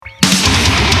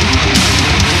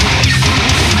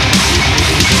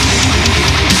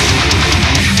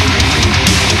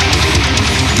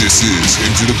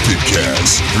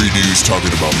Three dudes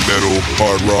talking about metal,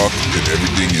 hard rock, and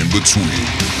everything in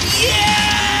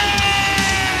between.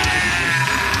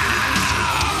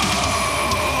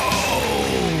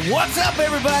 What's up,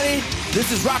 everybody?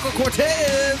 This is Rocco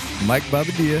Cortez, Mike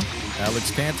Babadia. Alex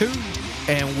Cantu.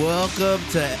 and welcome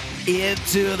to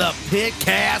Into the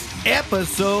Pitcast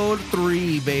episode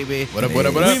 3, baby. What up, what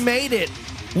up, what up? We made it.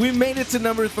 We made it to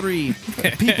number 3.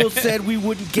 People said we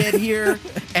wouldn't get here,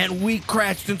 and we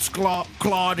crashed and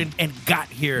clawed and got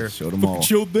here. Showed them all.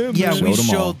 Showed them. Yeah, man. we Showed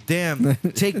 'em all. showed them.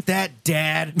 Take that,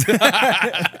 Dad.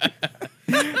 I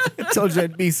told you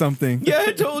I'd be something. Yeah,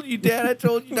 I told you, Dad. I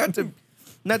told you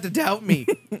not to doubt me.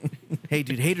 Hey,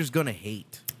 dude, haters gonna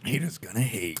hate. Haters gonna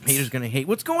hate. Haters gonna hate.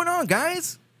 What's going on,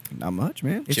 guys? Not much,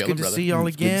 man. It's Chillin', good to brother. see y'all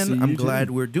It's good to see again. I'm you, glad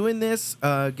too. we're doing this.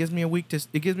 It gives me a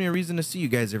reason to see you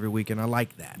guys every week, and I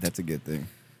like that. That's a good thing.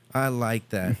 I like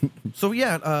that. So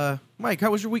yeah, Mike, how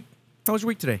was your week? How was your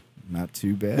week today? Not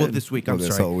too bad. Well, this week, I'm this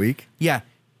sorry. whole week. Yeah,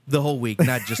 the whole week,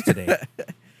 not just today.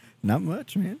 Not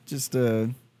much, man. Just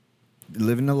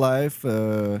living the life.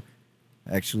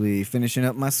 Actually finishing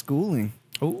up my schooling.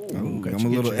 Oh, I'm a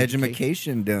little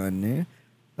edumacation done, man.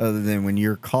 Other than when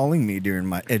you're calling me during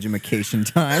my edumacation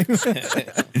time.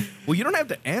 Well, you don't have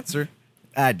to answer.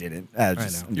 I didn't. know. I'm You're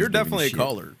just giving definitely you a shit.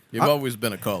 caller. You've always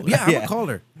been a caller. Yeah, I'm Yeah. a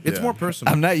caller. It's Yeah. more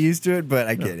personal. I'm not used to it, but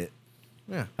I get it.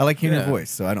 Yeah, I like hearing your Yeah. voice,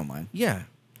 so I don't mind. yeah,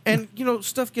 and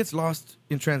stuff gets lost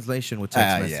in translation with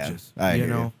text Yeah. messages. I you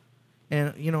hear know,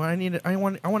 and I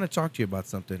want to talk to you about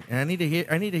something, and I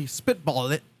need to spitball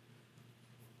it.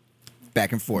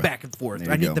 Back and forth. Back and forth. There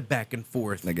I you need go. the back and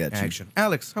forth I got you. action.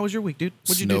 Alex, how was your week, dude?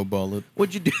 What'd you do? Snowball it.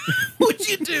 What'd you do? What'd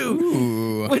you do?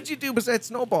 Ooh. What'd you do besides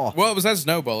snowball? Well, it was that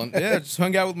snowballing. Yeah, just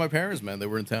hung out with my parents, man. They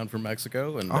were in town from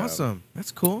Mexico. And Awesome.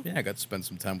 That's cool. yeah, I got to spend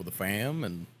some time with the fam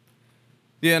and,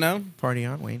 Party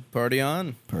on, Wayne. party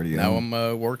on. Party now on.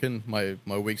 I'm working. My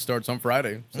week starts on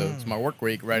Friday, so it's my work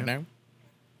week right now.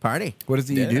 Party. What is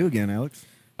it Yeah. you do again, Alex?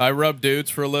 I rub dudes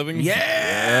for a living.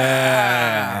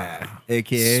 Yeah.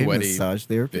 AKA Sweaty, massage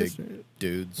therapist. Big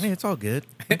dudes. Hey, it's all good.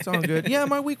 It's all good. Yeah,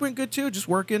 my week went good too. Just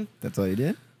working. That's all you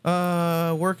did?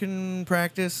 Working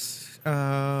practice.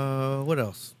 What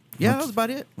else? Yeah, that was about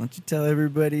it. Why don't you tell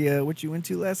everybody what you went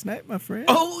to last night, my friend?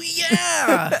 Oh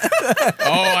yeah.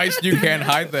 You can't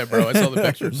hide that, bro. I saw the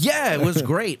pictures. Yeah, it was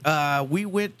great. We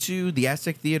went to the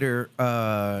Aztec Theater.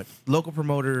 Local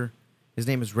promoter, his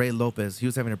name is Ray Lopez. He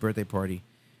was having a birthday party,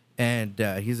 and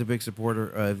he's a big supporter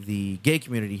of the gay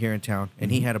community here in town.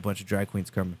 And he had a bunch of drag queens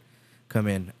come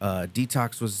in.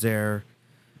 Detox was there.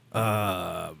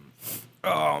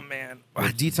 Oh man,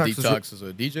 Detox was Detox is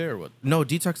a DJ or what? no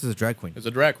Detox is a drag queen. It's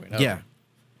a drag queen. Okay. Yeah,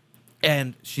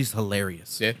 and she's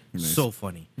hilarious. Yeah. So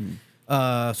funny.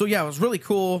 So yeah, it was really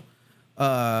cool.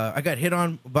 I got hit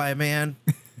on by a man,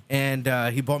 and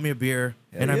he bought me a beer,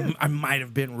 and yeah. I might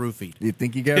have been roofied. You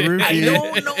think you got roofied? I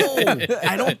don't know.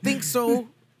 I don't think so,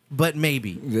 but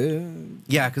maybe. Yeah.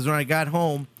 Yeah, because when I got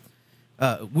home,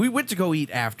 we went to go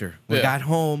eat after. We Yeah. got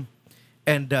home,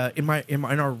 and in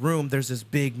our room, there's this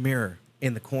big mirror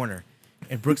in the corner.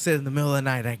 And Brooke said in the middle of the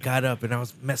night, I got up and I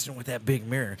was messing with that big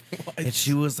mirror. And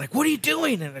she was like, "What are you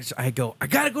doing?" And I go, "I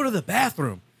got to go to the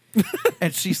bathroom."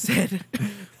 And she said,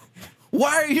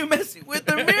 "Why are you messing with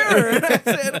the mirror?" And I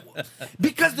said,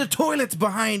 "Because the toilet's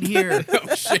behind here."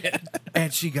 Oh shit.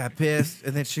 And she got pissed.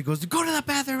 And then she goes, "Go to the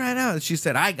bathroom right now." And she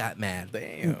said, I got mad.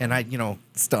 Damn. And I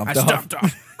Stomped I off. stomped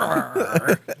off.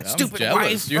 I'm Stupid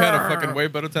jealous. wife. You had a fucking way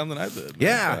better time than I did.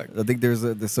 Yeah. Fuck. I think there's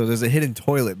a hidden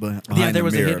toilet behind Yeah, there the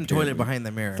was a mirror, hidden toilet apparently. behind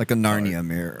the mirror. It's like a Narnia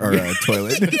mirror or a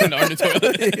toilet. An Army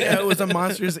toilet. Yeah, it was a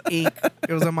Monsters Inc.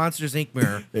 It was a Monsters Inc.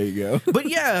 mirror. There you go. But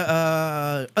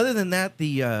yeah, other than that,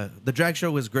 the drag show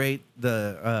was great.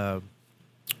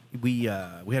 We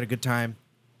had a good time.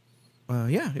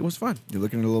 Yeah, it was fun. You're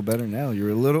looking a little better now. You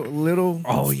were a little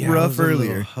I rough was a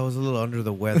earlier. little- I was a little under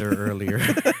the weather earlier.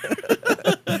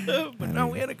 But no,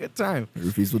 we had a good time.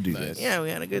 Roofies will do Nice. that. Yeah, we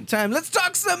had a good time. Let's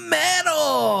talk some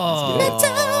metal.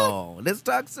 Let's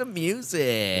talk some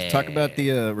music. Talk about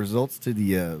the results to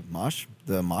the mosh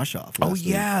off. Oh last week.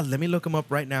 yeah, let me look them up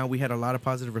right now. We had a lot of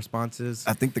positive responses.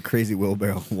 I think the crazy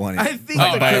wheelbarrow won it. I think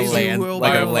Oh, the by a Crazy land- Wheelbarrow.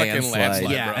 by a Like a fucking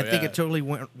landslide. Yeah, bro, I think it totally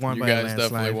won You by a guys landslide.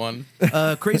 definitely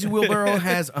won. Crazy Wheelbarrow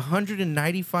has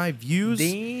 195 views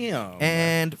Damn.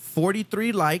 and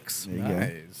 43 likes. There you go.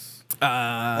 Nice.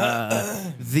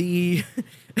 The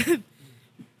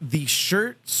the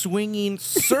shirt swinging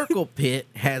circle pit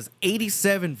has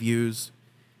 87 views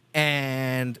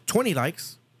and 20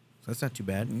 likes. So that's not too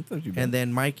bad. That's not too bad. And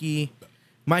then Mikey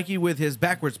with his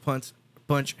backwards punch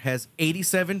has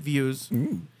 87 views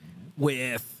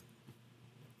with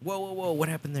whoa, what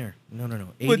happened there? No.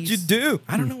 What'd you do?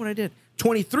 I don't know what I did.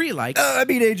 23 likes. I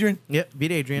beat Adrian. Yep,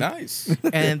 beat Adrian. Nice.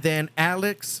 And then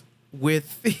Alex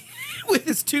with with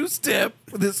his two-step,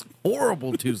 with this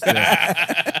horrible two-step,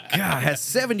 God, has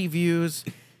 70 views.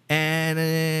 And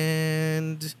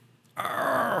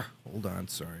hold on,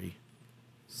 sorry.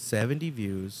 70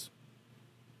 views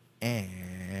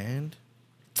and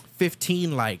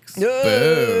 15 likes.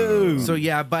 Boom. So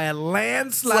yeah, by a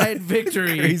landslide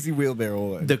victory, Crazy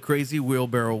wheelbarrow one. the Crazy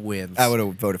Wheelbarrow wins. I would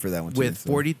have voted for that one too. with so.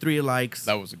 43 likes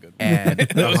That was a good one. and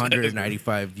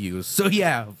 195 views. So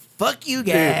yeah, fuck you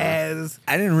guys.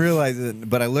 I didn't realize it,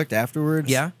 but I looked afterwards.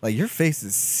 Yeah? Like, your face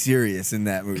is serious in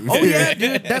that movie. Oh yeah,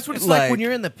 dude, that's what it's like when Like-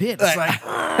 you're in the pit. It's like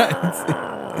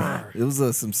It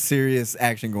was some serious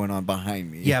action going on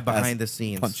behind me. yeah, behind As the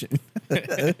scenes. punching.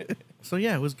 So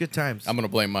yeah, it was good times. I'm gonna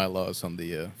blame my loss on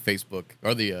the Facebook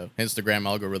or the Instagram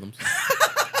algorithms.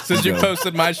 Since you Go.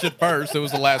 posted my shit first, it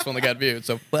was the last one that got viewed.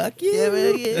 So fuck you. Yeah,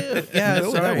 Go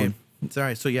with that sorry. one.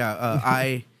 Sorry. So yeah,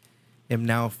 I am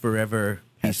now forever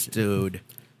bestowed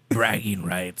bragging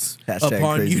rights Hashtag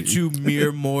upon crazy. you two mere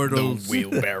The mortals.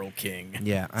 wheelbarrow king.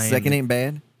 Yeah, I Second am, ain't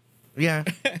bad. Yeah,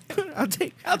 I'll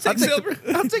take silver.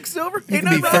 I'll take silver. You Ain't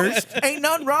can be nothing wrong. first. Ain't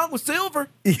nothing wrong with silver.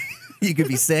 You could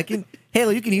be second.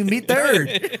 Hell, you can even be third.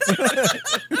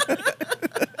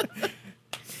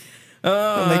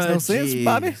 Oh, makes no sense,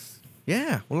 Bobby.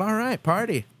 Yeah. Well, all right,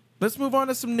 party. Let's move on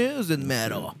to some news in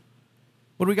metal.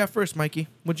 What do we got first, Mikey?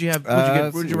 What'd you have?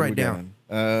 What'd you write down?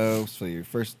 So your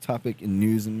first topic in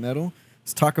news and metal.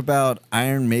 Let's talk about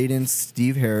Iron Maiden.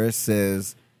 Steve Harris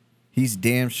says he's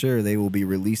damn sure they will be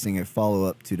releasing a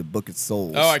follow-up to the Book of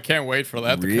Souls. Oh, I can't wait for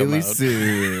that to come really out.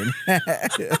 soon.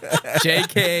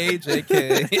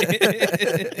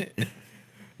 JK.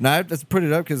 Now I have to put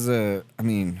it up because I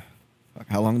mean, fuck,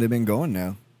 how long have they been going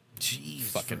now? Jeez,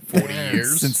 Fucking 40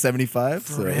 years. Since '75.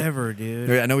 forever,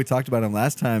 dude. I know we talked about them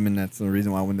last time, and that's the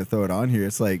reason why I wanted to throw it on here.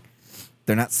 It's like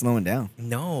they're not slowing down.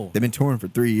 No. They've been touring for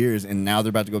 3 years, and now they're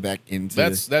about to go back into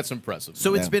That's impressive.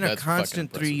 So it's Yeah. been a That's fucking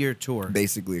constant impressive. 3-year tour.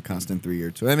 basically a constant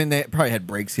 3-year tour. I mean, they probably had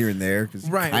breaks here and there because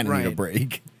Right, kind of need a right.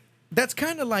 break. That's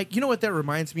kind of like, you know what that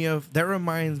reminds me of? That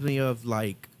reminds me of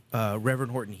like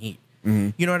Reverend Horton Heat.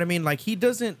 You know what I mean? Like he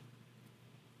doesn't.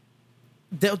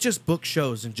 They'll just book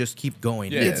shows and just keep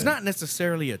going. Yeah. It's not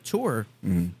necessarily a tour.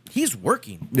 He's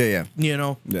working. Yeah. You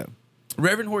know, Yeah.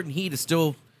 Reverend Horton Heat is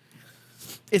still.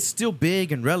 It's still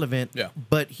big and relevant. Yeah.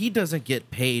 But he doesn't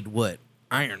get paid what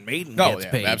Iron Maiden Oh, gets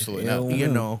yeah, paid. absolutely Hell not. You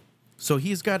no. know, so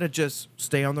he's got to just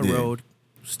stay on the Yeah. road,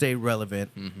 stay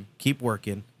relevant, keep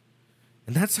working,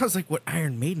 and that sounds like what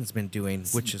Iron Maiden's been doing,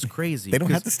 which is crazy. They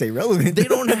don't have 'cause to stay relevant. They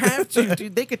don't have to,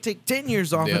 dude. They could take 10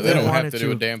 years off Yeah, if they don't wanted have to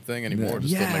do a damn thing anymore to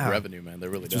still Yeah. make revenue, man. They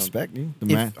really don't. Respect you. The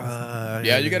If, man.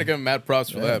 Yeah, you got to give them mad props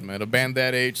for that, man. A band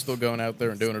that age still going out there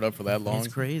and doing it up for that long.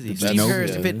 It's crazy. That's Steve no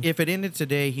Harris, good. if it ended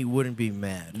today, he wouldn't be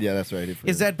mad. Yeah, that's right.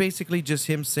 Is that basically just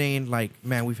him saying, like,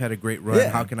 man, we've had a great run. Yeah.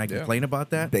 How can I Yeah. complain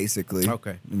about that? basically?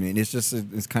 Okay. I mean, it's just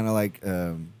it's kind of like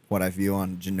what I feel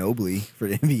on Ginobili for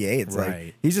the NBA. It's Right.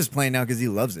 like he's just playing now because he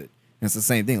loves it. And it's the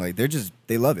same thing. Like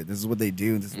they love it. This is what they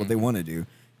do. This is what they want to do.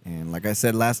 And like I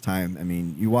said last time, I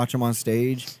mean, you watch them on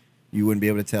stage, you wouldn't be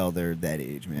able to tell they're that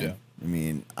age, man. Yeah. I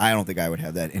mean, I don't think I would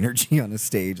have that energy on a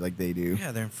stage like they do.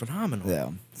 Yeah, they're phenomenal. Yeah.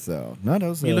 So no,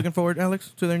 those. Are you looking forward,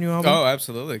 Alex, to their new album? Oh,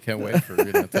 absolutely. Can't wait for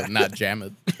to not jam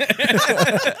it.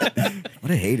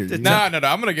 What a hater. Dude. No. I'm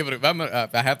gonna give it.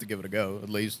 I have to give it a go at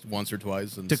least once or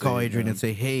twice. And To call see, Adrian you know. and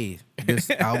say, hey, this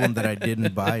album that I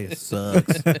didn't buy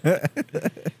sucks.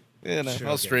 Yeah, no, Sure,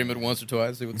 I'll get stream it once or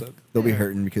twice. See what's up. They'll be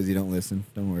hurting because you don't listen.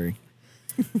 Don't worry.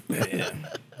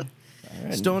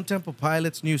 Stone Temple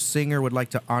Pilots' new singer would like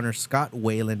to honor Scott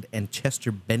Weiland and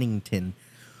Chester Bennington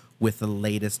with the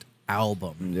latest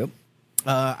album. Yep.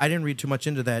 I didn't read too much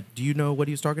into that. Do you know what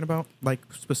he was talking about, like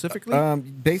specifically?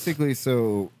 Basically,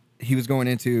 so he was going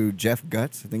into Jeff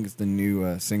Guts. I think it's the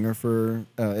new singer for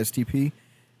STP,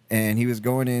 and he was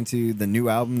going into the new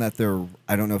album that they're.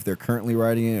 I don't know if they're currently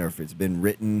writing it or if it's been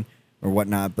written or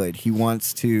whatnot, but he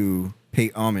wants to pay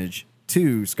homage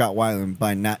to Scott Weiland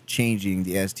by not changing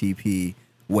the STP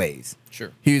ways.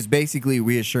 Sure. He was basically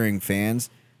reassuring fans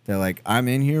that like I'm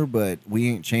in here, but we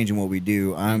ain't changing what we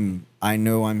do. I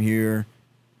know I'm here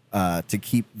to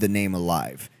keep the name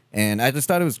alive. And I just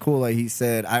thought it was cool. Like he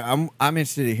said, I'm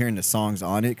interested in hearing the songs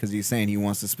on it because he's saying he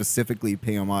wants to specifically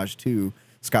pay homage to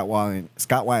Scott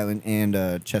Weiland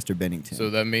and Chester Bennington. So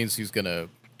that means he's gonna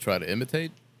try to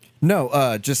imitate. No,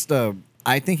 I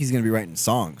think he's gonna be writing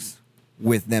songs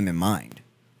with them in mind.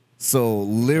 So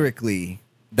lyrically,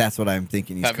 that's what I'm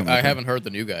thinking he's coming. I from. haven't heard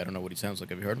the new guy. I don't know what he sounds like.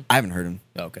 Have you heard him? I haven't heard him.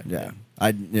 Oh, okay. Yeah.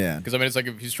 Yeah. Yeah. Because I mean, it's like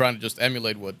if he's trying to just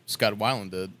emulate what Scott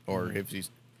Weiland did, or if he's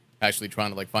actually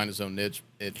trying to like find his own niche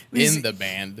in the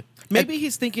band, Maybe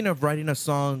he's thinking of writing a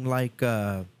song like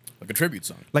like a tribute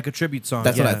song. a tribute song.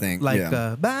 That's what I think, Like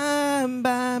yeah. bye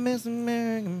bye Miss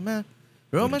American man.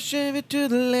 Rode my Chevy to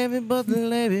the levee, but the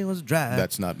levee was dry.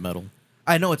 That's not metal.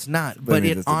 I know it's not, I but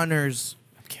mean, it that's a- honors.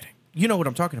 I'm kidding. You know what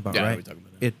I'm talking about, Yeah, I know right? what you're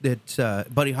talking about.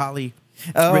 It's Buddy Holly,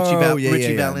 Oh,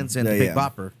 Richie Valens, and Yeah, the Big yeah.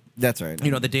 Bopper. That's right.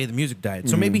 You know, the day the music died.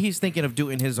 So maybe he's thinking of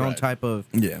doing his own Right. type of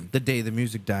Yeah. the day the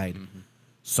music died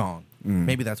song.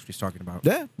 Maybe that's what he's talking about.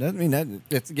 Yeah, I mean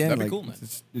that's again That'd be like cool, man.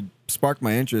 it sparked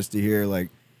my interest to hear like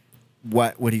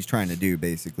what he's trying to do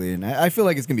basically, and I feel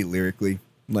like it's gonna be lyrically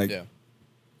like Yeah.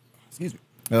 excuse me,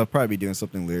 I'll probably be doing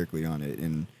something lyrically on it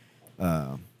and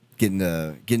getting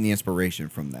the inspiration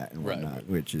from that and Right, whatnot, right.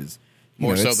 which is you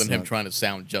More know, so it's, than him trying to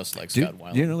sound just like Dude, Scott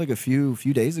Weiland. you know, like a few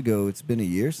days ago, it's been a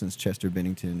year since Chester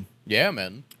Bennington. Yeah,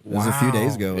 man. It was a few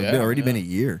days Wow. ago. It's Yeah, been already been a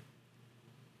yeah. year.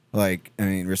 Like, I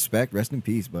mean, respect, rest in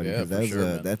peace, buddy. Yeah, 'cause for that's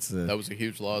sure, man. That was a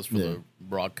huge loss for Yeah. the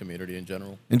rock community in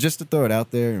general. and just to throw it out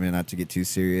there, I mean, not to get too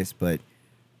serious, but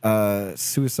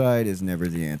suicide is never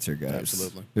the answer, guys.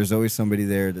 Absolutely. There's always somebody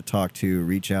there to talk to,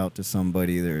 reach out to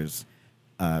somebody. There's,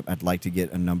 I'd like to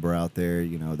get a number out there,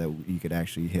 you know, that you could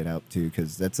actually hit out to,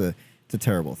 because it's a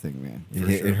terrible thing, man.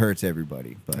 It hurts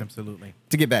everybody. But Absolutely.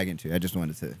 to get back into it, I just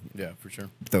wanted to Yeah, for sure.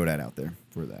 throw that out there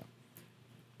for that.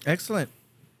 Excellent.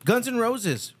 Guns N'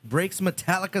 Roses breaks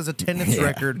Metallica's attendance Yeah.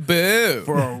 record Boo.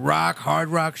 for a hard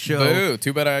rock show Boo.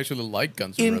 Too bad I actually like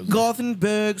Guns N' in Roses.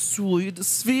 Gothenburg,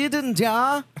 Sweden.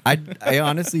 Yeah. I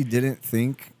honestly didn't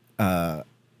think. I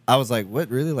was like, what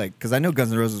really? Like, because I know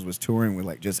Guns N' Roses was touring with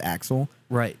like just Axl.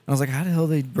 Right. I was like, how the hell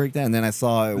they break that? And then I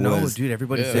saw it No, was dude,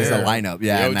 everybody's Yeah. there's there. a lineup.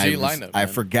 Yeah, The and OG lineup, I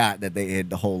man. forgot that they had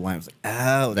the whole line. I was like,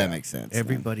 oh, that makes sense. then.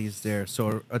 Everybody's there.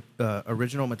 So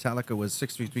original Metallica was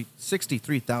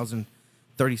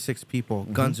 63,036 people.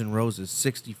 Mm-hmm. Guns N' Roses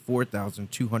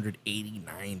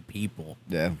 64,289 people.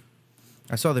 Yeah,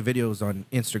 I saw the videos on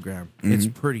Instagram. It's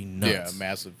pretty nuts. Yeah,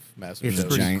 massive It's shows.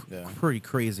 pretty- giant. Yeah. pretty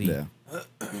crazy yeah.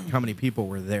 how many people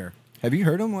were there. Have you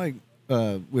heard them like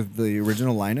with the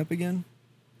original lineup again?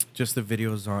 Just the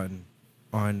videos on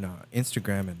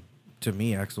Instagram, and to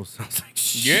me, Axl sounds like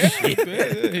Yeah. shit.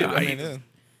 I mean, yeah.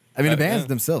 I mean, the bands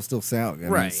themselves still sound. I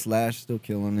mean, Right. Slash still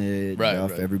killing it. Right,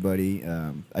 Duff, right. everybody.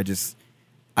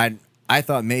 I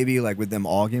thought maybe like with them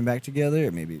all getting back together,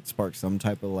 maybe it sparked some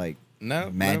type of like No,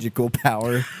 magical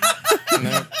power.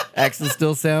 No. Axel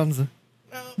still sounds.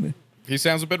 He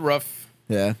sounds a bit rough.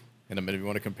 Yeah. And I mean, if you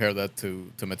want to compare that to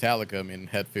Metallica, I mean,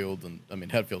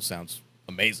 Hetfield sounds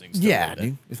amazing. Still Yeah, like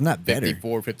dude. If not better.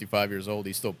 54, 55 years old,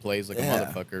 he still plays like Yeah. a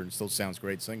motherfucker and still sounds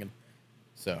great singing.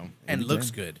 So, And looks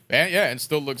good. and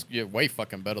still looks way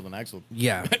fucking better than Axl.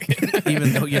 Yeah.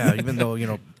 even though you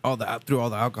know through all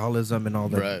the alcoholism and all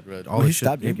the Right. all Well, the he shit-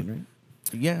 stopped drinking, right?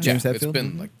 Yeah. James It's Hetfield?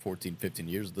 been like 14, 15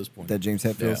 years at this point. That James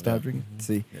Hetfield Yeah, stopped yeah. drinking.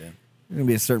 See, Yeah. there's gonna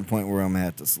be a certain point where I'm gonna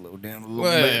have to slow down a little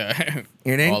Well, bit. yeah.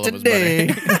 It ain't All of us, today.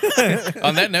 buddy.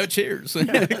 On that note, cheers. Clink,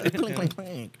 clink,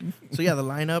 clink. So yeah, the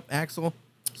lineup: Axl,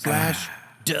 Slash,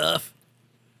 Duff,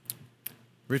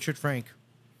 Richard Frank,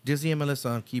 Dizzy and Melissa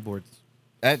on keyboards.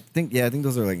 I think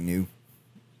those are like new.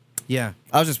 Yeah.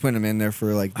 I was just putting them in there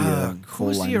for like the full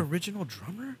Who's the lineup. original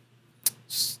drummer?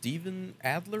 Steven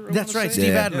Adler? I That's wanna right, say?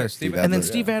 Steve Yeah. Adler. Yeah, Steve And then Adler,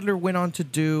 Steve Adler went on to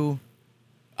do.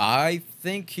 I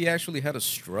think he actually had a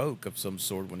stroke of some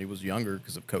sort when he was younger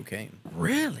because of cocaine.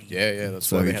 Really? Yeah, that's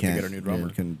So why he they had to can't. get a new drummer.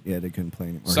 They couldn't play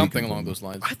anymore. Or he Something couldn't along play those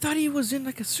lines. I thought he was in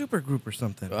like a super group or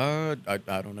something. I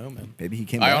don't know, man. anymore. Maybe he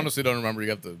came. I back. honestly don't remember. You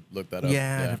have to look that up.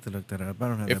 yeah, I'd have to look that up. I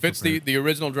don't have If that it's prepared. the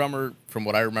original drummer, from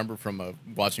what I remember from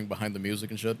watching Behind the Music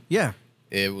and shit, Yeah.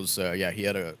 it was he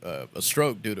had a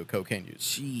stroke due to cocaine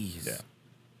use. Jeez. Yeah,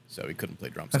 so he couldn't play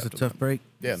drums. That's a after tough that. break.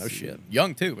 Yeah, no shit.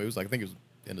 Young too. He was like, I think he was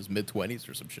in his mid-20s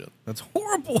or some shit. That's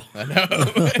horrible. I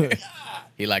know.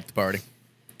 He liked to party.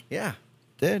 Yeah.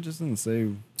 Yeah, just didn't say.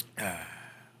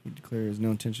 He declares no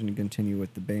intention to continue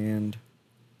with the band.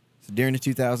 So during the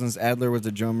 2000s, Adler was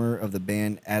the drummer of the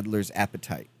band Adler's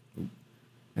Appetite.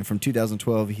 And from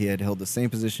 2012, he had held the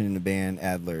same position in the band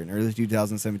Adler. In early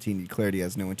 2017, he declared he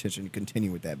has no intention to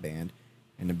continue with that band.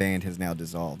 And the band has now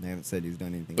dissolved. They haven't said he's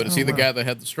done anything But else. is he the wow. guy that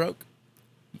had the stroke?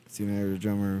 Steven Adler, the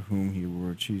drummer, whom he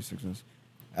wore chief success,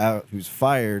 who's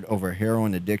fired over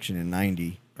heroin addiction in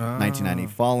 1990,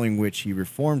 following which he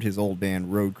reformed his old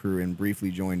band Road Crew and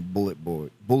briefly joined Bullet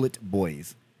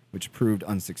Boys, which proved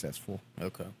unsuccessful.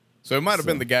 Okay. So it might have So-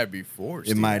 been the guy before. It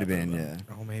Steve might have Adler, been, though. yeah.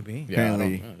 Oh, maybe. Yeah, I don't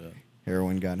Apparently- know, yeah.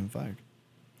 Heroin got him fired.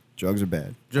 Drugs are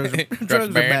bad. Drugs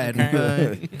are bad.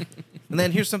 bad. And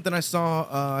then here's something I saw.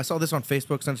 I saw this on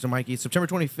Facebook. Sent it to Mikey. September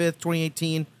 25th,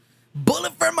 2018.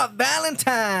 Bullet for My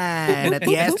Valentine at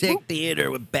the Aztec Theater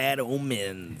with Bad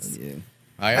Omens. Yeah.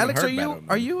 I haven't Alex, heard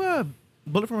are you a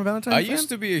Bullet for My Valentine I fan? used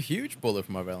to be a huge Bullet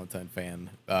for My Valentine fan.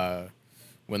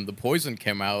 When the Poison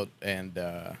came out, and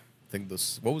I think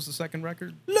what was the second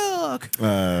record? Look.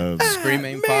 Scream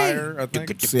Aim Fire, I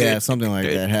think. Yeah, something like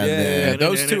that. Had Yeah, the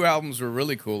those two albums were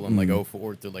really cool in like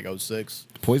 04 to like 06.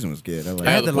 Poison was good. I like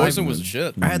Yeah, it. the the live Poison was one.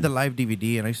 shit. I had the live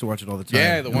DVD and I used to watch it all the time.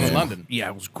 Yeah, the one in Yeah. London. Yeah,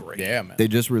 it was great. Yeah, man. They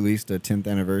just released a 10th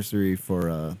anniversary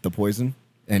for The Poison,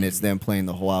 and it's them playing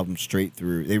the whole album straight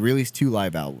through. They released 2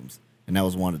 live albums, and that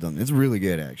was one of them. It's really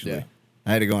good, actually. Yeah.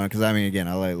 I had to go on because I mean, again,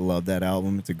 love that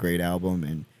album. It's a great album,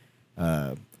 and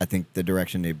I think the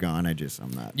direction they've gone, I'm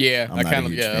not. Yeah, I'm I not a kind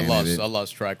of huge fan I of it.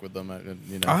 lost track with them.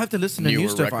 You know, I'll have to listen to new newer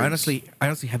stuff. I records.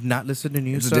 honestly have not listened to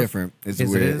new It's stuff. different. It's Yes,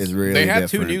 it weird. is? It's really They had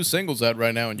different. 2 new singles out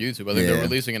right now on YouTube. I think Yeah. they're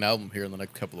releasing an album here in the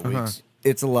next couple of weeks.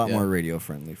 It's a lot Yeah. more radio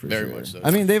friendly for Very sure. much so. I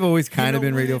mean, they've always kind know of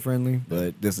been radio what? friendly,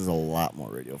 but this is a lot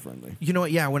more radio friendly. You know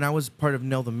what? Yeah, when I was part of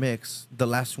Nail the Mix, the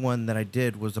last one that I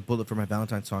did was a Bullet for My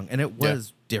Valentine song, and it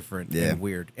was different Yeah. and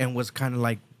weird, and was kind of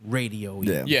like radio-y.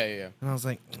 Yeah. Yeah. And I was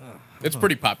like, ugh, It's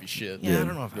pretty poppy shit. yeah, I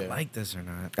don't know if I Yeah. like this or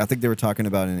not. I think they were talking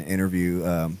about in an interview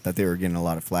that they were getting a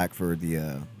lot of flack for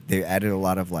they added a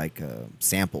lot of like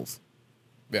samples,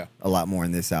 Yeah. a lot more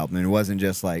in this album, and it wasn't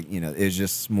just like it was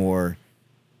just more.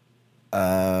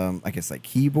 I guess like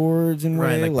keyboards and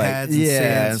Right, like pads and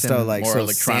yeah, synths stuff and like more so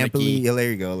electronic-y. sample-y. Yeah,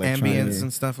 there you go, Ambience electronic.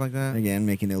 and stuff like that. Again,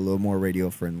 making it a little more radio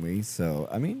friendly. So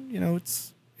I mean,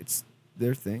 it's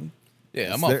their thing. Yeah,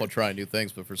 It's I'm all their- for trying new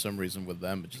things, but for some reason with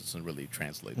them, it just doesn't really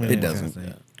translate. Yeah, It it doesn't.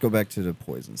 doesn't. Go back to the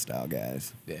Poison style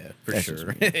guys. Yeah, for That's just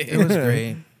sure. It was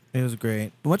great. It was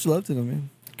great. Much love to them, man.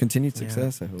 Continued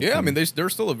success. I hope. Yeah, I mean, they're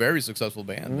still a very successful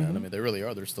band, man. I Mm-hmm. mean, they really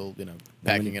are. They're still,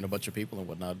 packing in a bunch of people and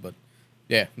whatnot. But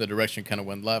yeah, the direction kind of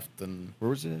went left, and Where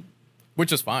was it?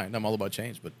 which is fine. I'm all about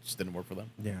change, but it just didn't work for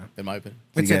them. Yeah. in my opinion.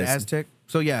 So It's you at guys- Aztec.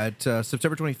 So yeah, it's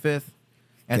September 25th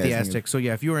at You the guys think Aztec. So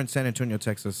yeah, if you are in San Antonio,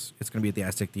 Texas, it's going to be at the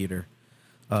Aztec Theater.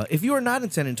 If you are not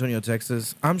in San Antonio,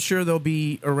 Texas, I'm sure they'll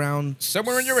be around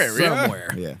Somewhere in your area.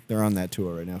 Somewhere. Yeah, they're on that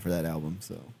tour right now for that album.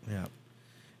 So Yeah.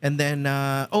 And then,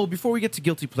 before we get to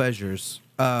guilty pleasures,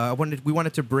 we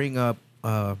wanted to bring up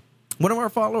one of our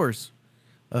followers,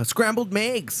 Scrambled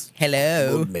Megs.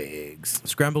 hello, Megs.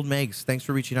 Scrambled Megs. Thanks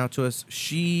for reaching out to us.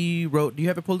 She wrote. Do you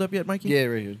have it pulled up yet, Mikey? Yeah,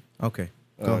 right here. Okay.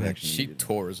 Go Oh, ahead. actually, She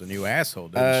tore as a new asshole,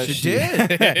 didn't She she?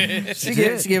 did. She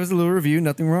gave us a little review.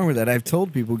 Nothing wrong with that. I've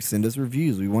told people send us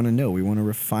reviews. We want to know. We want to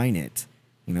refine it.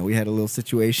 We had a little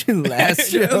situation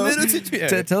last Yeah, show. a little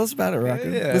situ- Tell us about it, Rocco.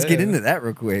 Yeah, Let's get yeah. into that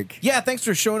real quick. Yeah, thanks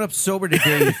for showing up sober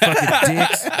today, you fucking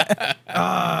dicks.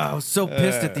 I was so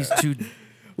pissed at these two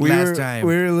last time.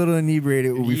 We were a little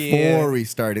inebriated before Yeah. we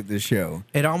started the show.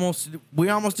 We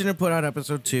almost didn't put out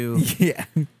episode 2. Yeah.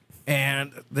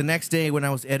 And the next day when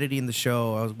I was editing the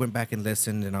show, I went back and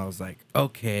listened, and I was like,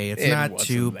 okay, it's It not wasn't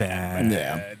too that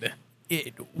bad.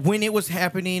 When it was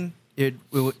happening,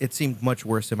 it seemed much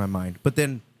worse in my mind. But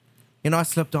then, I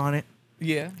slept on it.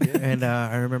 Yeah. And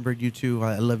I remembered you two.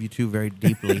 I love you two very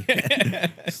deeply.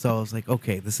 So I was like,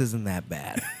 okay, this isn't that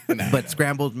bad. But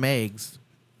Scrambled Megs,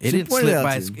 it She didn't pointed slip out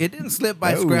by. to you. It didn't slip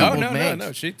by Oh. Oh Scrambled no, Megs.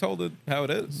 no. She told it how it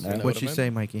is. You know What'd what she I mean? say,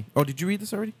 Mikey? Oh, did you read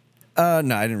this already?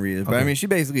 No, I didn't read it. But I Okay. mean, she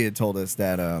basically had told us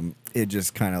that it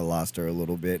just kind of lost her a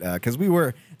little bit. Because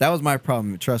that was my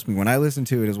problem. Trust me, when I listened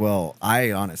to it as well,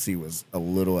 I honestly was a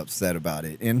little upset about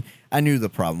it. And I knew the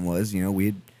problem was, we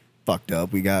had fucked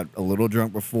up. We got a little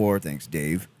drunk before. Thanks,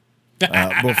 Dave.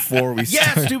 Before we Yeah,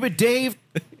 started. stupid Dave.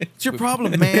 It's your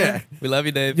problem, man. We love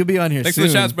you, Dave. You'll be on here Thanks soon.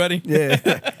 for the shots, buddy.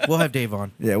 Yeah. We'll have Dave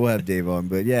on. Yeah, we'll have Dave on.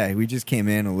 But yeah, we just came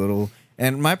in a little.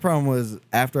 And my problem was,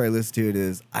 after I listened to it,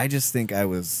 is I just think I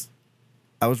was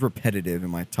repetitive in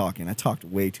my talking. I talked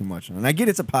way too much. And I get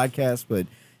it's a podcast, but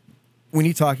when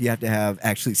you talk, you have to have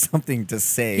actually something to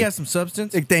say. Yeah, some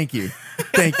substance. Like, thank you.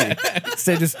 Thank you.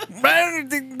 Instead of just.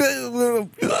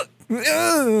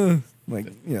 Like,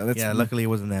 that's. Yeah, luckily it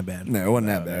wasn't that bad. No, it wasn't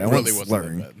that bad. I It wasn't really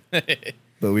slurring. wasn't that bad.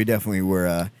 But we definitely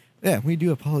were. We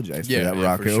do apologize for that, man,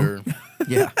 Rocco. for sure.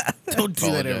 Yeah, don't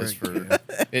do that ever. Apologize for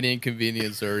any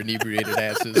inconvenience or inebriated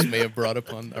asses may have brought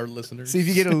upon our listeners. See if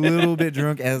you get a little bit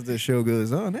drunk as the show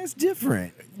goes on. That's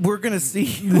different. We're gonna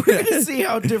see. We're gonna see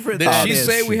how different. Did that she is.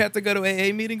 say we had to go to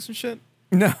AA meetings and shit?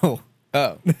 No,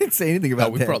 Oh, I didn't say anything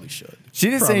about we that. probably should. She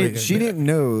didn't Probably say. She did. didn't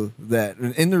know that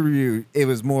in the review. It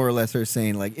was more or less her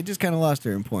saying like it just kind of lost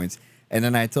her in points. And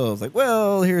then I told her, I was like,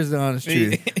 well, here's the honest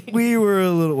truth. We were a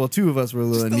little. Well, two of us were a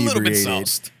little Just a little bit inebriated.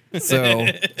 sauced. So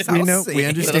we know Saucy. we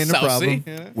understand the Little problem.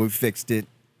 saucy, yeah. We fixed it.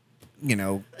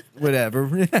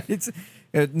 Whatever. It's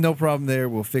no problem there.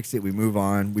 We'll fix it. We move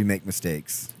on. We make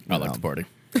mistakes. I like to party.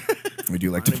 We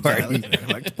do like to party.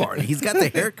 I like to party. He's got the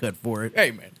haircut for it.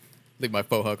 Hey, man. Leave my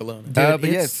faux huck alone. Dude, but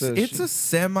it's, yes, it's a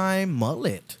semi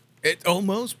mullet, It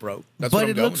almost, bro. That's but what I'm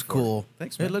it going looks for. cool.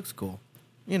 Thanks, man. It looks cool.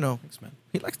 You know, Thanks, man.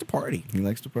 he likes to party. He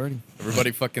likes to party.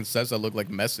 Everybody fucking says I look like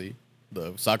Messi,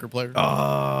 the soccer player. Oh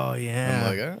I'm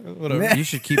yeah. like, whatever. You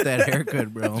should keep that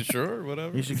haircut, bro. Sure,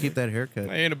 whatever. You should keep that I haircut.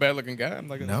 ain't a bad looking guy. I'm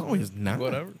like, No, he's not.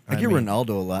 Whatever. I get Ronaldo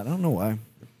a lot. I don't know why.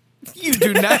 You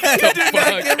do not. You do not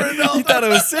Fuck. get Ronaldo. You thought it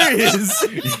was serious.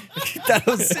 You thought it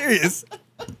was serious.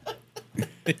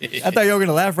 I thought you were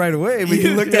gonna laugh right away, but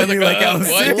you looked at me like I was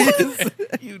What? serious.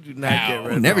 You do not Ow. get I'll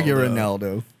Ronaldo. never get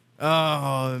Ronaldo.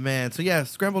 Oh man. So yeah,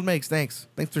 Scrambled Makes. Thanks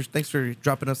for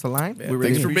dropping us a line. Yeah, We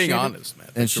really thanks for being appreciate it. honest, man.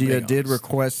 And Thanks for she being did honest.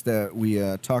 request that we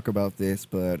talk about this,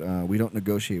 but we don't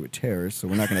negotiate with terrorists, so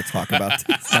we're not going to talk about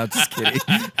this. No, just kidding.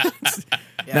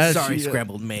 Yeah, No, sorry, she,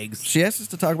 Scrambled Megs. She asked us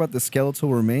to talk about the Skeletal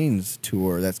Remains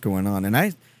tour that's going on, and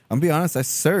I'm gonna be honest. I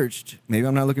searched. Maybe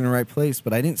I'm not looking in the right place,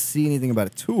 but I didn't see anything about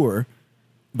a tour.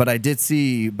 But I did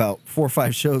see about 4 or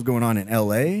 5 shows going on in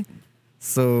L.A.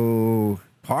 So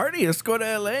Party. Let's go to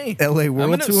L.A. L.A.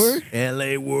 World gonna Tour.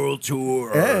 L.A. World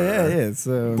Tour. Yeah.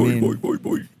 So I mean,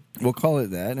 we'll call it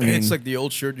that. I mean, It's like the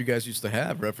old shirt you guys used to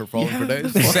have, right? For Falling for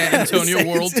Days. San Antonio San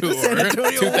World Tour, Antonio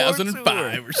World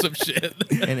 2005 or some shit.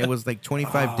 And it was like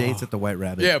 25 dates at the White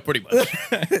Rabbit. Yeah, pretty much.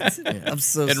 I'm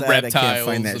so And sad I reptiles can't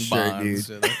find that and shirt, bonds.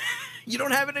 dude. You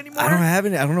don't have it anymore? I don't have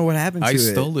it. I don't know what happened to I it.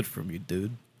 stole it from you,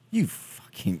 dude. You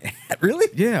fucking really?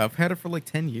 Yeah, I've had it for like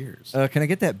 10 years. Can I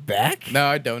get that back? No,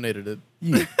 I donated it.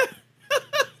 You-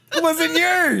 it wasn't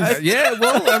yours. Yeah,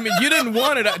 well, I mean, you didn't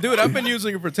want it. Dude, I've been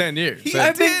using it for 10 years. So-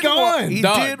 I've been gone. He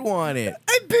Dog. did want it.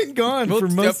 I've been gone Well, for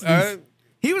most yep, of these.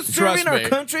 He was Trust serving our me.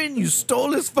 country and you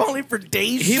stole his Falling for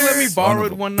Days He let me shirt? borrow Son it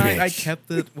of a one night. I bitch.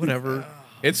 kept it, whatever.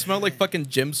 It smelled like fucking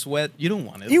gym sweat. You don't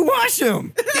want it. You wash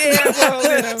them. Yeah, well,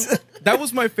 you know, that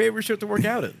was my favorite shirt to work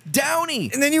out in. Downy.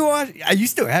 And then you wash. You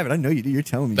still have it. I know you do. You're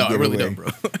telling me. No, you I gave it really away. don't,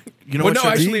 bro. You know Well, what no,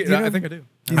 shirt? Do you- actually, do you I know- think I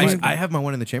do. I have my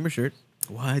one in the chamber shirt.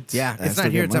 What? Yeah, I it's still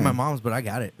not here. get It's at my mine. mom's, but I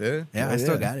got it. Yeah? Yeah, I Oh,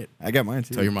 still yeah. got it. I got mine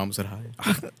too. Tell your mom said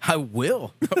hi. I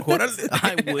will. What is it?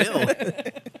 I will.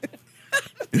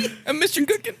 I miss you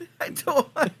cooking. I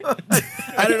don't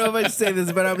know if I should say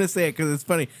this, but I'm gonna say it because it's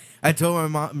funny. I told my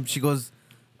mom. She goes,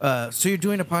 "So you're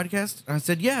doing a podcast?" And I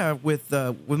said, "Yeah, with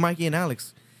Mikey and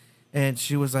Alex." And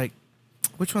she was like,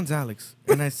 "Which one's Alex?"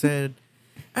 And I said,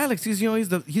 "Alex. He's he's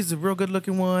the real good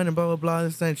looking one." And blah blah blah.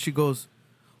 This and she goes,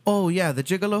 "Oh yeah, the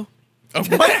gigolo." Oh, what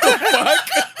the fuck?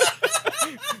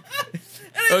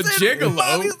 A Mom,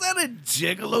 gigolo? is that a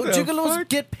gigolo? What the Gigolos fuck?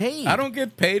 get paid. I don't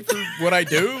get paid for what I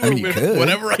do. I mean, you with could.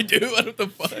 whatever I do. What the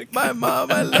fuck? My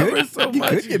mom, I love her so You much.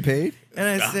 could get paid. And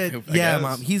I I said, guess. "Yeah,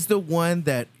 mom. He's the one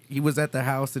that he was at the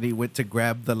house and he went to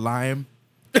grab the lime."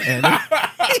 And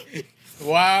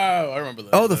Wow, I remember that.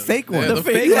 Oh, the fake one. Yeah, The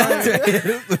the fake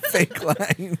line. the fake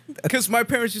line. Because my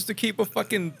parents used to keep a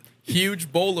fucking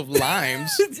huge bowl of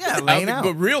limes. Yeah, laying out.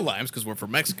 But real limes, because we're from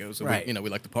Mexico, so Right. we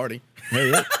like to party.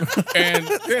 And,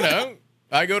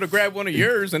 I go to grab one of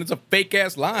yours, and it's a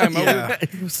fake-ass lime. Yeah.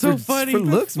 It was so For- funny. for What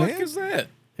looks, the fuck man. is that?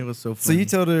 it was so So funny. you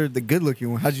told her the good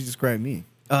looking one. How'd you describe me?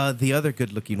 The other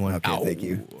good looking one. Okay, thank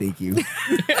you. Thank you.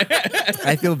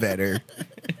 I feel better.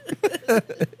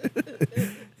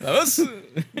 That was- Oh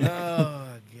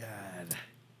God.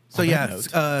 So On yeah,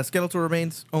 that note. Skeletal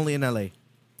Remains only in LA.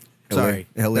 Sorry,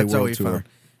 LA that's all World we Tour.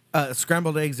 found.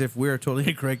 Scrambled eggs. If we're totally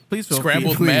incorrect, please feel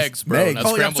Scrambled free. Megs, bro. Megs. Not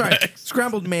Oh yeah, I'm scrambled sorry. eggs.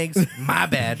 Scrambled Megs. My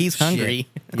bad. He's Shit. hungry.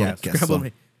 Yeah, I guess scrambled,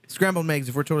 so. scrambled Megs.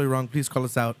 If we're totally wrong, please call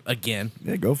us out again.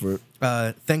 Yeah, go for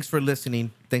it. Thanks for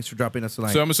listening. Thanks for dropping us a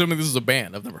line. So I'm assuming this is a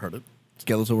band. I've never heard it.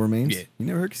 Skeletal Remains? Yeah. You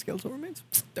never heard Skeletal Remains?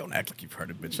 Don't act like you've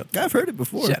heard it, bitch. Shut the I've heard it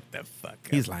before. Shut the fuck up.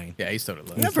 He's lying. Yeah, he's totally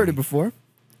lying. Yeah, I've heard it before.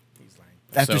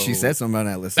 After she So- said something about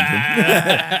not listening.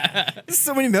 There's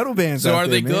so many metal bands So out are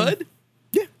there, they man. good?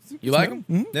 Yeah. You like them?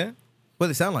 Yeah. What do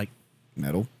they sound like?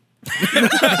 Metal.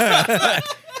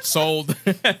 Sold.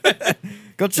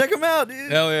 Go check them out,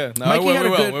 dude. Hell yeah. No, Mikey we had a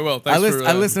will. good- We will. I Thanks listened. for,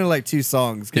 I listened to like 2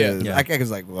 songs because Yeah. I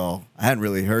was like, well, I hadn't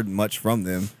really heard much from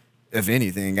them, if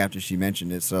anything, after she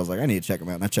mentioned it. So I was like, I need to check them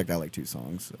out, and I checked out like 2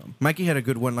 songs. So Mikey had a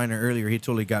good one-liner earlier. He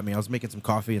totally got me. I was making some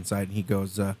coffee inside, and he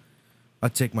goes, "I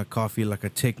take my coffee like I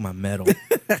take my medal."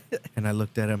 And I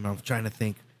looked at him, and I was trying to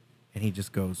think, and he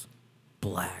just goes,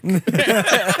 "Black." You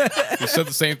said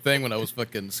the same thing when I was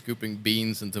fucking scooping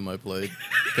beans into my plate.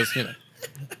 Because,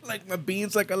 Like my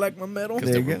beans, like I like my medal.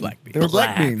 because There they you were go. black beans. They were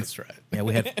black beans. That's right. Yeah,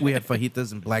 we had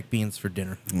fajitas and black beans for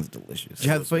dinner. it was delicious. Did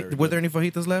you have was very were there any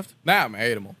fajitas left? Nah, man, I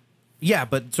ate them all. Yeah,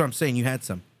 but so I'm saying you had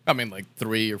some. I mean, like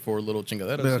 3 or 4 little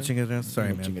chingaderas. Little chingaderas.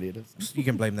 Sorry, man. Chingaditas. You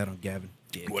can blame that on Gavin.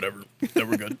 Whatever. They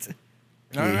were good.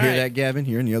 You hear that, Gavin?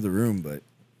 You're in the other room, but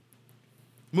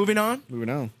Moving on. Moving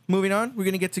on. Moving on. We're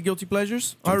gonna get to guilty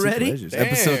pleasures Guilty already. Pleasures.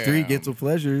 Episode 3, Damn. Guilty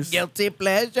Pleasures. Guilty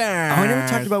pleasures. Oh, I never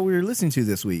talked about what we were listening to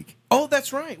this week. Oh,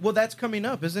 that's right. Well, that's coming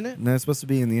up, isn't it? No, it's supposed to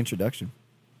be in the introduction.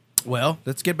 Well,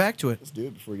 let's get back to it. Let's do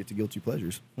it before we get to Guilty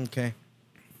Pleasures. Okay.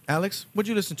 Alex, what'd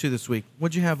you listen to this week?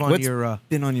 What'd you have on What's your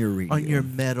been on your radio?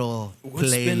 metal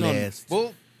What's been on- playlist?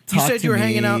 Well, you Talk said to you were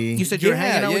hanging out. me. You said you were Yeah,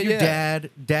 hanging out with yeah, your yeah. dad.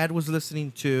 Dad was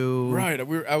listening to right.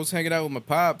 I was hanging out with my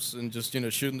pops and just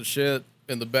shooting the shit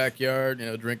in the backyard.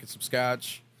 Drinking some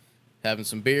scotch, having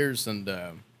some beers, and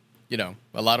a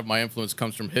lot of my influence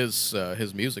comes from his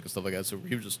music and stuff like that. So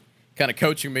he was just kind of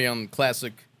coaching me on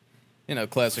classic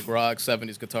rock,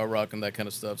 70s guitar rock, and that kind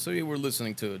of stuff. So we were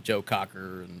listening to Joe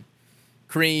Cocker and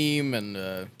Cream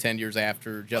and 10 Years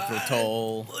After, Jethro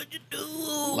Tull. What'd you do?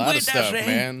 A lot of stuff,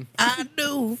 man. I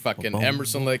do. Fucking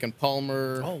Emerson, Lake and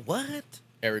Palmer. Oh, what?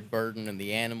 Eric Burden and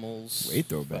the Animals. Great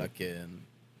throwback. Fucking,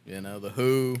 the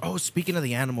Who. Oh, speaking of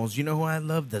the animals, you know who I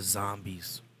love? The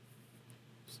Zombies.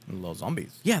 Little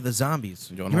Zombies. Yeah, the Zombies.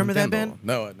 You Joan remember that Nintendo. band?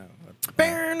 No, I know.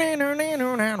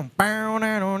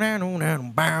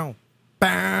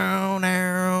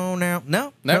 No?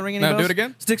 No? Don't ring any No, do bells? it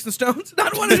again? Sticks and stones?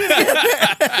 Not one of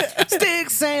them.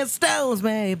 Sticks and stones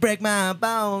may break my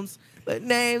bones, but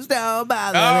names don't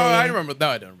bother Oh, me. I remember. No,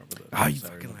 I don't remember that. Oh, you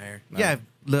Sorry. fucking liar. No. Yeah,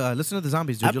 listen to the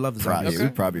Zombies, dude. You love the Probably, Zombies.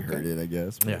 we probably heard it, I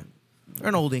guess. but- Yeah. They're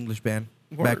an old English band.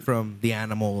 Word. Back from the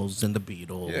Animals and the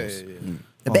Beatles. Yeah.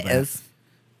 The All that. Bears.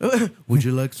 Would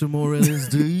you like some more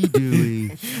LSD,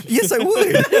 Dewey? Yes, I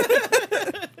would.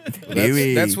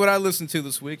 That's what I listened to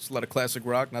this week. It's a lot of classic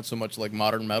rock, not so much like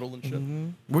modern metal and shit.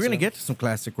 We're going to get to some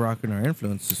classic rock in our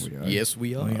influences. We are. Yes,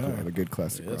 we are. We have a good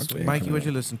classic Yes, rock we band Mikey, coming what'd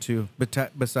you up. listen to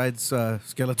besides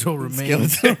Skeletal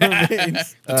Remains? Skeleton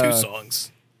Remains. The two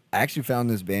songs. I actually found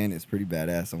this band. It's pretty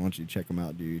badass. I want you to check them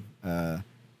out, dude. Fine.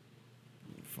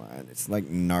 It's like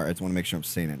I just want to make sure I'm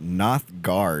saying it.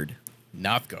 Northgard.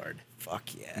 Northgard. Fuck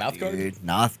yeah, Northgard? dude.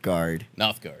 Northgard.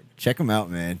 Northgard. Check them out,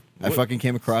 man. I What- fucking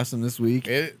came across them this week.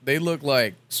 They look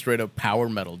like straight up power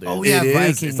metal, dude. Oh, yeah, It is.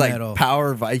 Viking It's metal. like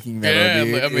power Viking metal, Yeah,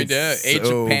 dude. I mean, It's Age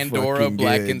so of Pandora, fucking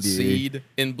Blackened good, dude. Seed,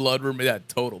 In Blood Remains. That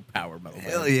total power metal.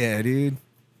 Hell band. yeah, dude.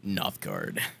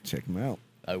 Northgard. Check them out.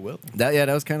 I will. That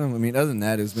was kind of. I mean, other than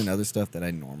that, there's been other stuff that I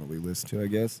normally listen to, I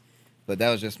guess. But that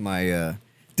was just my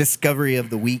discovery of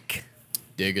the week.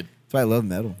 Dig it. That's why I love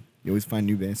metal. You always find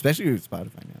new bands, especially with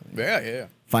Spotify now. Man. Yeah.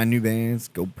 Find new bands,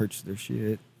 go purchase their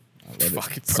shit. I love it.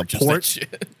 Fucking purchase Support. that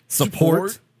shit.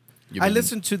 Support. You I mean-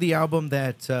 listened to the album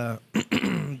that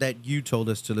that you told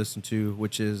us to listen to,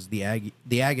 which is the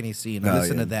Agony Scene. I Oh,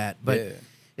 listened yeah. to that, but Yeah.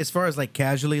 as far as like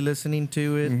casually listening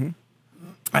to it,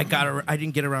 I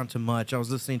didn't get around to much. I was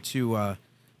listening to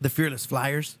the Fearless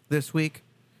Flyers this week,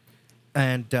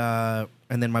 and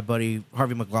then my buddy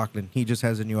Harvey McLaughlin. He just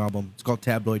has a new album. It's called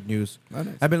Tabloid News. Oh,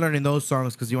 nice. I've been learning those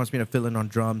songs because he wants me to fill in on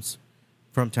drums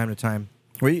from time to time.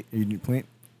 Wait, you playing?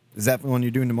 Is that the one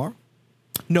you're doing tomorrow?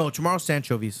 No, tomorrow's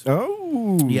Sanchovies.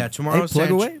 Oh, Yeah, tomorrow's Hey, plug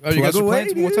Sanch- away. Oh, you guys Plug are away,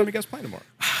 playing? What dude. time do you guys play tomorrow?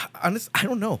 Honest, I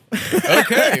don't know.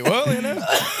 Okay, well,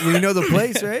 We know the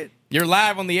place, right? you're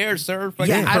live on the air, sir.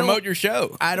 Fucking Yeah, I promote don't- your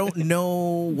show. I don't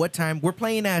know what time we're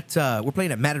playing at.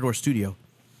 Matador Studio.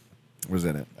 Where's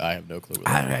that at? I have no clue. What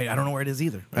that is. I don't know where it is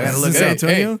either. I gotta Is look this it San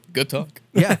up. Antonio? Hey, good talk.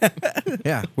 Yeah,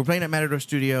 yeah. We're playing at Matador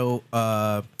Studio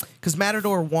because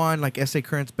Matador won like SA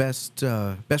Current's best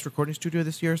recording studio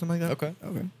this year or something like that. Okay.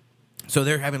 Okay. So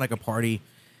they're having like a party,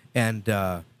 and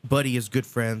Buddy is good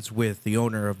friends with the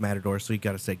owner of Matador, so he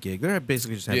got a set gig. They're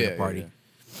basically just having a party.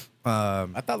 I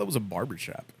thought that was a barber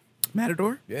shop.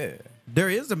 Matador. Yeah. There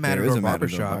is a Matador, is a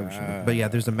barbershop, Matador barbershop. but yeah,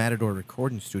 there's a Matador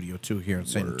recording studio too here in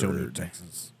San Antonio,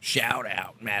 Texas. Shout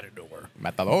out Matador.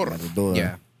 Matador. Matador.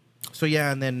 Yeah. So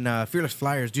yeah, and then Fearless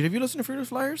Flyers. Dude, have you listened to Fearless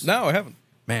Flyers? No, I haven't.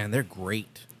 Man, they're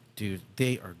great, dude.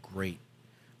 They are great.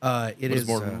 It What is is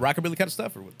more rockabilly kind of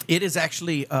stuff or what? it is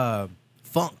actually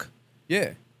funk.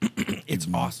 Yeah. It's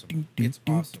awesome. It's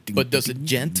awesome. But does it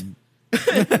gent?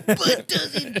 But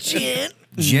does it gent?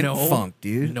 Gent No. funk,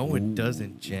 dude. No, it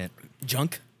doesn't gent.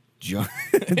 Junk? Junk.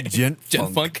 Gent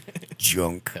Gent funk?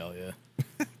 Junk. Hell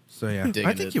yeah. So yeah, Digging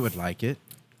I think it. you would like it.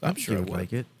 I'm think sure you I would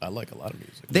like it. I like a lot of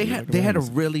music. They had a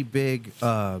really big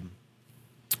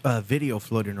video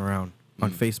floating around on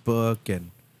Facebook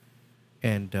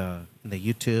and the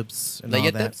YouTubes and The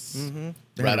all that. YouTubes?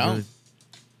 Mm-hmm. Right on.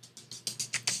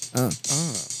 Oh.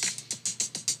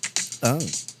 Oh.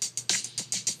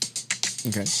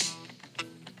 Okay.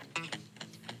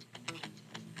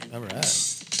 All right.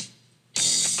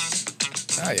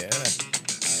 Oh, yeah.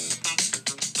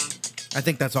 I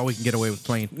think that's all we can get away with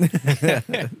playing.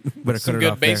 Better cut Some it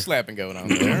good off there. bass slapping going on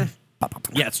there.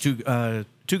 Yeah, it's two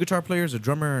guitar players, a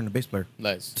drummer, and a bass player.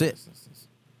 Nice. That's it. Nice.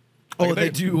 Oh, can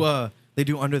dig it. they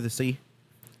do Under the Sea.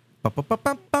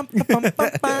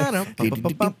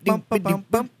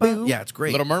 Yeah, it's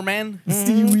great. Little Merman.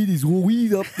 Seaweed is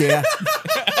weed up there.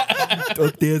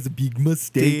 Up there's a big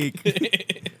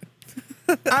mistake.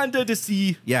 Under the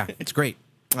Sea. Yeah, it's great.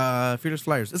 Fearless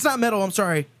Flyers. It's not metal, I'm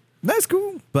sorry. That's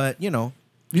cool. But, you got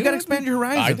to expand your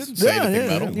horizons. I didn't say anything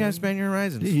metal. Yeah, expand your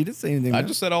horizons. Yeah, he didn't say anything. I about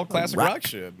just said all classic rock. rock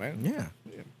shit, man. Yeah.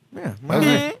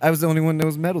 Yeah. I was the only one that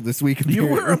was metal this week. You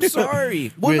were. I'm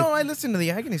sorry. Well, With- no, I listened to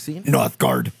the Agony Scene.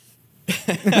 Northgard.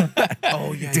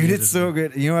 Oh, yeah. Dude, it's so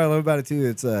good. You know what I love about it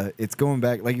too? It's going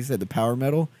back, like you said, the power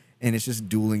metal, and it's just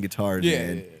dueling guitars. Yeah,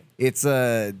 man. yeah, yeah. It's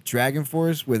Dragon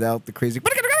Force without the crazy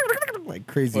like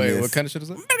craziness. Wait, what kind of shit is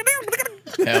that?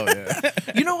 Hell yeah.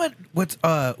 You know what?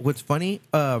 What's funny?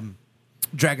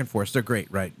 Dragon Force, they're great,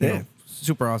 right? You Yeah. know,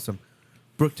 super awesome.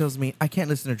 Brooke tells me I can't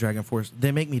listen to Dragon Force.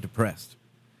 They make me depressed.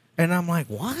 And I'm like,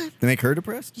 what? They make her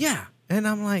depressed? Yeah. And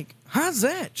I'm like, how's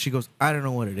that? She goes, I don't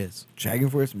know what it is. Dragon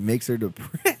Force makes her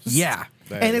depressed. Yeah.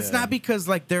 That- And it's yeah. not because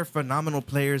like they're phenomenal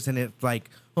players and it's like,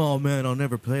 oh man, I'll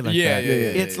never play like Yeah, that. yeah,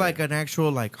 yeah, It's yeah, like an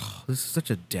actual like, oh, this is such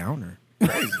a downer.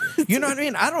 You know what I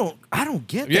mean? I don't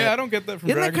get that. Yeah, I don't get that from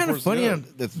Isn't Dragon that kind of Force, funny yeah. on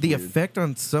That's the weird. effect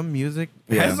on some music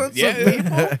Yeah. has on Yeah, some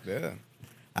yeah, people? yeah.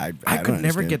 I I could don't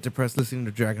never understand. get depressed listening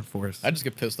to Dragon Force. I just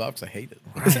get pissed off because I hate it.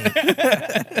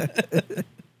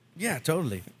 Yeah,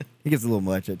 totally. He gets a little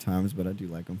much at times, but I do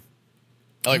like him.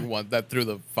 I like one that through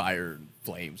the fire and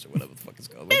flames or whatever the fuck it's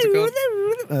called. What's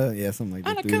it called? Yeah, something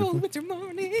like that. winter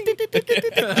morning.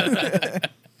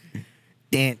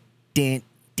 Dan.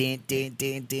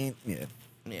 Yeah.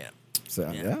 Yeah. So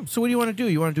yeah. So what do you want to do?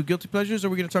 You want to do guilty pleasures, or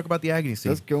are we going to talk about the agony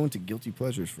scene? Let's go into guilty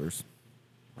pleasures first.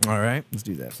 All right. Let's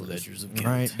do that first. Pleasures of All guilt.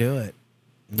 right, do it.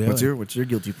 Do What's it. your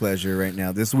guilty pleasure right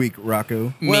now this week,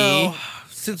 Rocco? Well,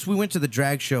 since we went to the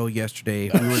drag show yesterday,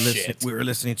 shit. we were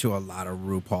listening to a lot of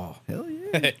RuPaul. Hell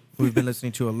yeah. We've been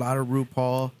listening to a lot of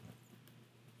RuPaul,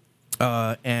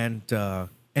 and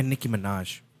Nicki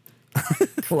Minaj.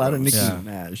 A lot of Nicki Yeah.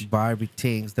 Minaj. Barbie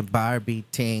tings, the Barbie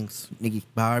tings, Nicki.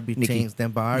 Barbie Nicki. tings,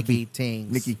 then Barbie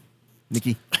tings.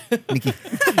 Nicki.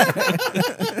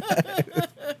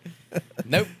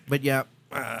 Nope. But yeah,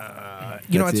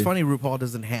 you know, That's it's it. funny. RuPaul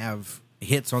doesn't have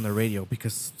hits on the radio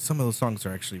because some of those songs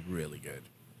are actually really good.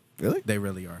 Really? They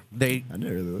really are. They I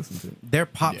never really listened to it. they're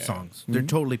pop Yeah. songs. They're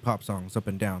totally pop songs, up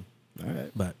and down. All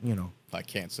right. But you know, I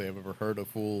can't say I've ever heard a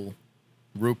full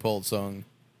RuPaul song,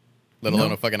 let alone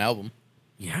No. a fucking album.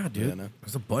 yeah, dude. Yeah, no.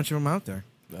 There's a bunch of them out there.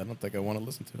 I don't think I want to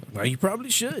listen to it. Well, you probably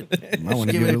should. I want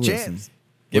to Give give it it a a chance. listen.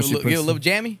 Give, What's a, your give it a little person-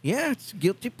 jammy. Yeah, it's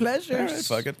guilty pleasures.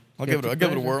 All right, fuck it. I'll Guilty give it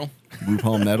a pleasure. whirl.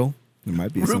 RuPaul metal. There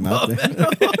might be some out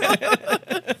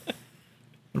there.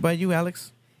 What about you,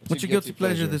 Alex? What's your guilty guilty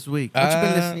pleasure pleasure? this week? What you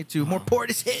been listening to? More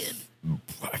Portishead.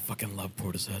 I fucking love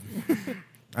Portishead.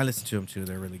 I listen to them too.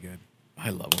 They're really good. I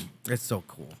love him. It's so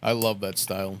cool. I love that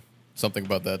style. Something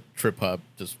about that trip hop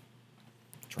just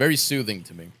very soothing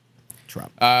to me.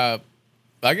 Trump. I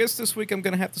guess this week I'm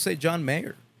gonna have to say John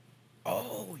Mayer.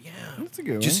 Oh yeah. That's a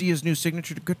good Did you one. see his new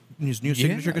signature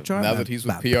signature guitar? Now that he's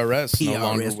with PRS, no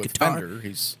longer PRS with guitar. Fender.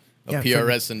 He's a Yeah,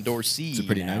 PRS endorsee It's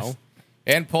pretty now. nice.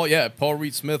 And Paul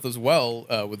Reed Smith as well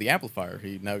with the amplifier.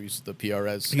 He now uses the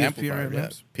PRS He uses amplifier. PRS Yeah,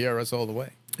 amps? PRS all the way.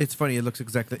 It's funny. It looks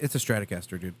exactly. It's a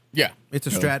Stratocaster, dude. Yeah, It's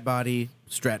a Strat body,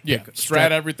 Strat. yeah. pick-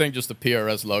 Strat everything, just the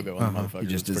PRS logo on the Uh-huh. motherfucker. He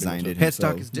just That's pretty much designed it.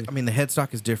 Headstock So- is. I mean, the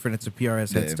headstock is different. It's a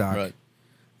PRS Yeah. headstock. Right.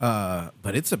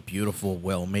 But it's a beautiful,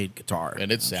 well-made guitar.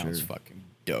 And it sounds sure. fucking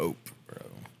dope, bro.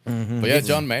 But yeah,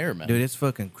 John Mayer, man. Dude, it's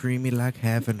fucking creamy like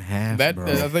half and half, That bro.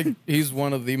 I think he's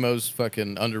one of the most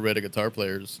fucking underrated guitar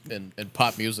players in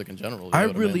pop music in general. you I know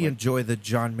what really mean? Like, enjoy the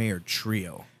John Mayer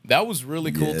trio. that was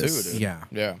really cool Yes. too, dude. Yeah.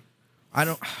 yeah. I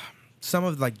don't. Some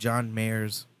of like John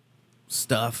Mayer's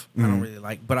stuff I don't really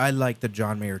like, but I like the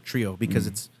John Mayer trio because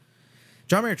it's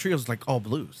John Mayer trio is like all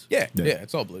blues. Yeah, Yeah. yeah,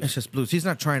 it's all blues. It's just blues. He's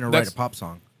not trying to write That's- a pop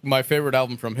song. My favorite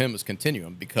album from him is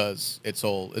Continuum because it's a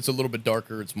little bit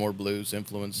darker, it's more blues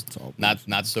influenced, all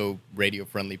not so radio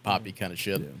friendly poppy kind of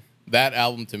shit. Yeah. That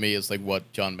album to me is like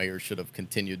what John Mayer should have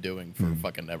continued doing for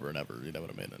fucking ever and ever. You know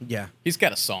what I mean? And Yeah. he's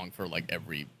got a song for like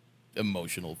every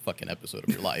emotional fucking episode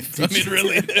of your life. I mean,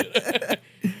 really.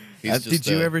 He's Did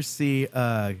you ever see?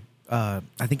 I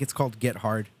think it's called Get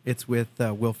Hard. It's with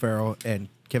Will Ferrell and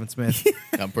Kevin Smith,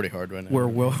 I'm pretty hard right now. where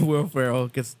Will Ferrell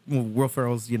gets Will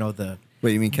Ferrell's the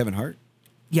Wait, you mean Kevin Hart?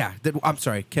 I'm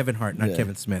sorry, Kevin Hart, not Yeah.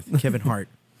 Kevin Smith. Kevin Hart.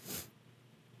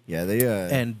 Yeah, they.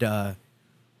 And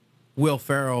Will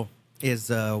Ferrell is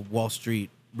a Wall Street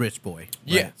rich boy. Right?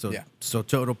 Yeah, So yeah. so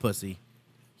total pussy.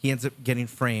 He ends up getting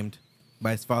framed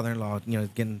by his father-in-law.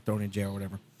 Getting thrown in jail or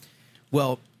whatever.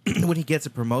 Well, when he gets a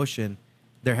promotion,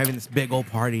 they're having this big old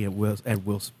party at Will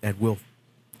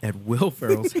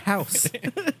Ferrell's house.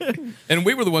 And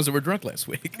we were the ones that were drunk last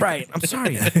week. Right. I'm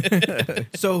sorry.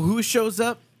 So who shows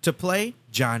up to play?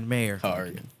 John Mayer.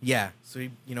 Hard. Yeah. So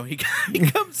he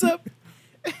comes up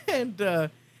and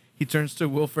he turns to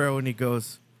Will Ferrell and he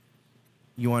goes,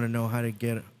 "You want to know how to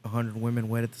get 100 women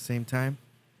wet at the same time?"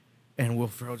 And Will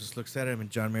Ferrell just looks at him, and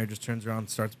John Mayer just turns around and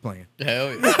starts playing.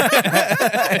 Hell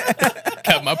yeah.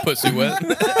 Got my pussy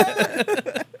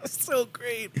wet. So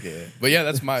great. Yeah. But yeah,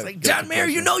 that's my. It's like, John Mayer,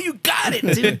 you know you got it,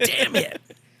 dude. Damn it.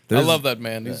 I love that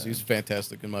man. He's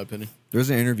fantastic in my opinion. There's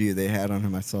an interview they had on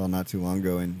him I saw not too long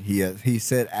ago, and he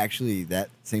said actually that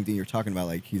same thing you're talking about.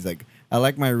 Like he's like, I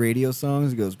like my radio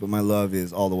songs. He goes, but my love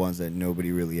is all the ones that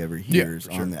nobody really ever hears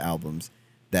for sure. on the albums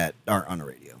that aren't on the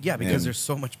radio. Yeah, because And- they're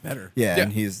so much better. Yeah,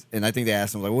 Yeah. and I think they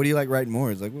asked him like, "What do you like writing more?"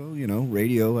 He's like, "Well,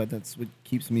 radio. That's what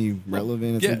keeps me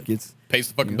relevant. It's yeah. what gets Pays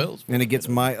the fucking bills. and it gets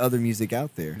my other music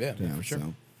out there." Yeah, for sure.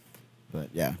 So, but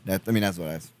yeah, that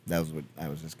was what I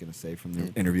was just gonna say from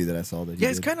the interview that I saw that. Yeah,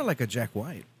 it's kind of like a Jack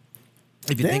White.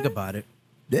 If you think Yeah. about it,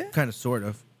 yeah. kind of, sort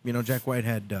of. Jack White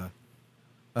had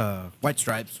White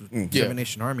Stripes with Mm. Seven Yeah.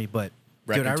 Nation Army, but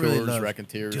dude, I really Raconteurs, love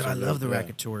Racketeers, Dude, I or love the whatever.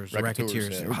 Racketeers. Yeah. Racketeers,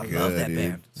 Racketeers. yeah. I Good, love that dude.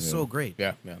 band. Yeah. So great.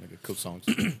 Yeah, they got cool songs.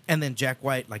 And then Jack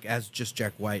White, like as just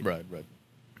Jack White, right.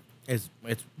 it's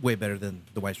way better than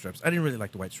the White Stripes. I didn't really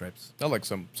like the White Stripes. I like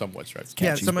some White Stripes. Yeah,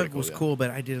 catchy. some of Pretty it was yeah. cool,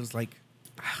 but I was like,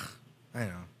 I don't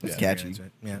know. It's Yeah. catchy.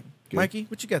 Yeah. Good. Mikey,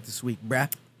 what you got this week,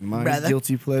 bruh? My Brother?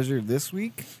 guilty pleasure this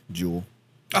week, Jewel.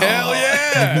 Hell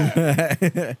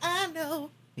yeah! I know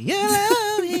you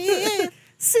love me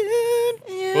soon.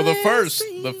 Well,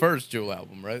 the first Jewel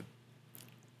album, right?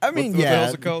 I mean, what the yeah.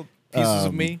 hell's it called? Pieces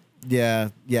of Me. Yeah,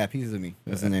 Pieces of Me.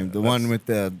 That's the name. The one with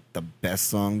the best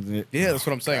songs. In it. Yeah, that's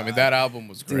what I'm saying. I mean, that album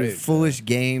was Dude, great. Foolish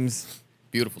Games.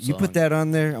 Beautiful. You song. put that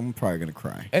on there, I'm probably gonna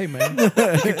cry. Hey man, you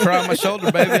can cry on my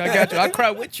shoulder, baby. I got you. I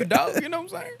cry with you, dog. You know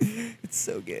what I'm saying? It's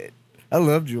so good. I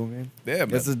love Jewel, man. Yeah, man.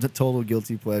 That's a total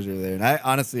guilty pleasure there. And I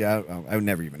honestly, I would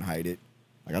never even hide it.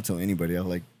 Like I'll tell anybody. I'll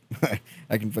like,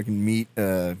 I can fucking meet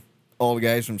all the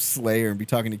guys from Slayer and be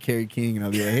talking to Carrie King, and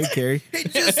I'll be like, "Hey, Carrie, He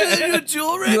just said a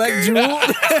Jewel record. you like Jewel?"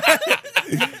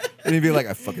 And he'd be like,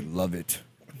 "I fucking love it."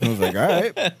 I was like, "All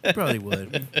right, You probably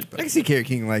would. I can see Carrie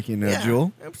King liking Yeah,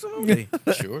 Jewel." Absolutely.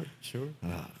 Sure.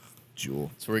 Jewel.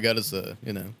 That's where he got his,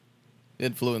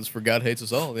 influence for God Hates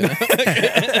Us All. You know?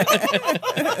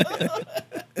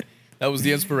 That was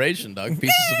the inspiration, dog.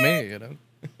 Pieces of Me, you know.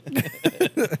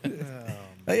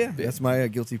 Oh yeah, that's my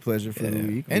guilty pleasure for the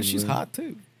week. And she's hot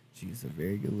too. She's a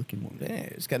very good looking woman. Yeah,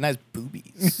 she's got nice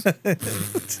boobies.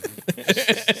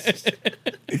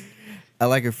 I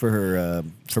like her for her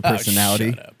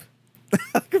personality. Oh, shut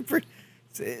up.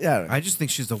 Yeah, I just think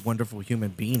she's a wonderful human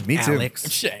being. Me too.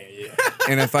 Alex. Yeah.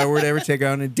 and if I were to ever take her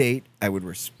on a date, I would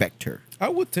respect her. I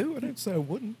would too. I didn't say I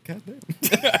wouldn't. God damn.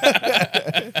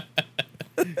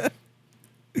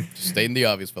 Stating the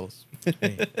obvious, fellas.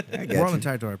 Hey, I got we're all you.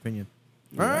 entitled to our opinion.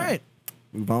 All right.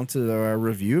 Move on to our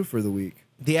review for the week.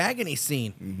 The Agony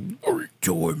Scene. I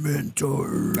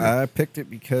picked it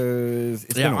because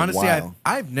it's been a honestly, while.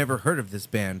 I've never heard of this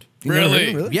band. You never heard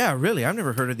of Really? it, Yeah, really. I've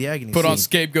never heard of the Agony Put Scene. on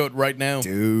Scapegoat right now.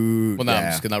 Dude. Well, no, yeah.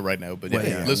 I'm just not right now, but Well,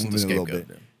 yeah, yeah, listen to a little Scapegoat.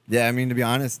 bit. Yeah, I mean, to be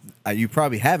honest, you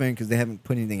probably haven't because they haven't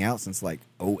put anything out since like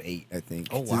 '08, I think.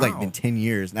 Oh, It's like wow. been 10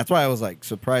 years. And that's why I was like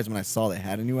surprised when I saw they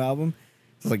had a new album.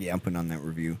 I was like, yeah, I'm putting on that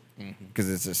review. Because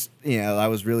it's just, I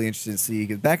was really interested to see.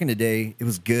 Because back in the day, it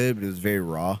was good, but it was very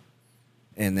raw.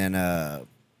 And then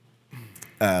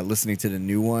listening to the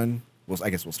new one, well, I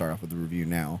guess we'll start off with the review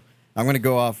now. I'm going to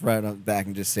go off right on back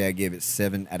and just say I gave it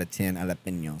 7 out of 10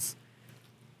 jalapenos.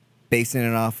 Basing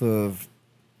it off of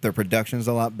their production's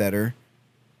a lot better.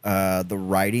 The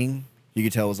writing, you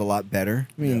could tell, was a lot better.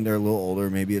 I mean, Yeah. they're a little older.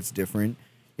 Maybe it's different.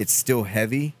 It's still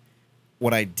heavy.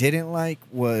 What I didn't like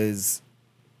was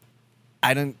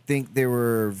I don't think they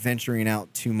were venturing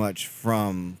out too much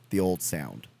from the old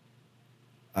sound.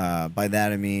 By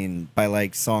that, I mean, by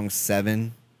like song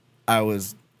 7, I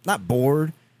was not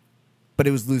bored, but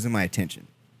it was losing my attention.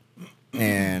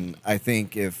 And I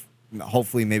think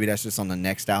hopefully maybe that's just on the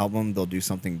next album, they'll do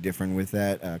something different with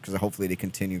that. Because hopefully they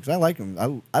continue. Because I like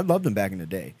them. I loved them back in the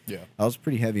day. Yeah. I was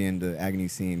pretty heavy into Agony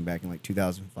Scene back in like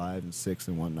 2005 and 6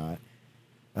 and whatnot.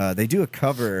 They do a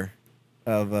cover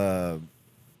of, I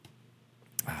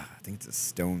think it's a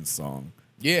Stones song.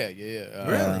 Yeah.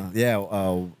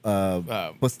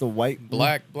 What's the white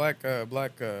Black.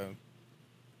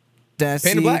 That's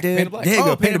Painted Black, Painted Black. There you Oh,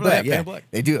 go, Painted Painted Black. Black, Yeah, Painted Black.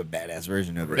 they do a badass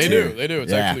version of it. They too. do, they do.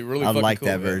 It's actually really I fucking like cool,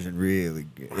 that man. version really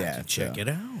good. Yeah, Check so. it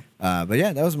out. But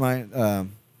yeah, that was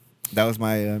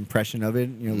my impression of it.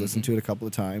 Listen to it a couple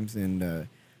of times, and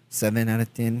 7 out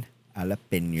of 10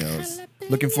 jalapenos.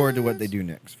 Looking forward to what they do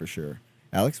next for sure.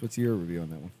 Alex, what's your review on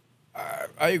that one?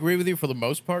 I agree with you for the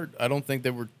most part. I don't think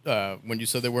they were when you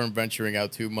said they weren't venturing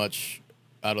out too much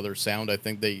out of their sound. I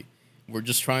think they were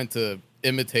just trying to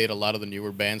imitate a lot of the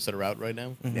newer bands that are out right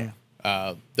now.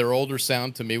 Yeah. Their older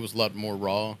sound to me was a lot more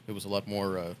raw. It was a lot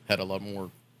more had a lot more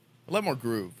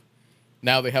groove.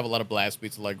 Now they have a lot of blast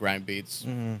beats, a lot of grind beats.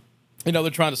 You know,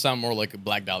 they're trying to sound more like a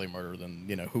Black Dahlia Murder than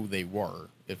who they were,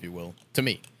 if you will, to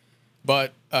me.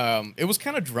 But it was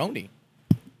kind of drony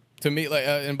to me. Like,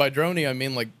 and by drony I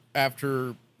mean like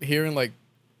after hearing like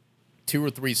 2 or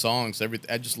 3 songs,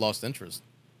 I just lost interest.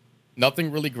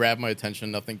 Nothing really grabbed my attention.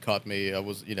 Nothing caught me. It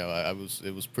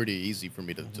was pretty easy for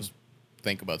me to just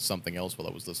think about something else while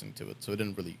I was listening to it. So it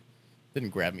didn't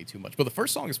grab me too much. But the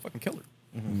first song is fucking killer.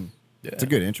 Yeah. It's a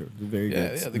good intro. It's a very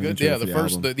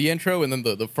good. The intro and then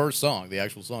the first song, the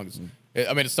actual song is.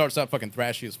 I mean, it starts out fucking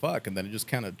thrashy as fuck, and then it just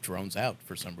kind of drones out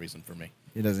for some reason for me.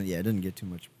 It doesn't. Yeah, it doesn't get too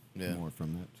much more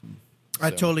from that. So. I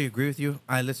totally agree with you.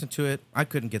 I listened to it. I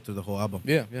couldn't get through the whole album.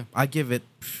 Yeah. I give it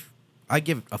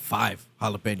a 5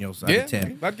 jalapenos out of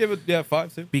 10. I'd give it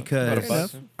 5 too. Because Out of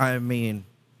 5, too. I mean,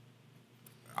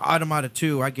 out of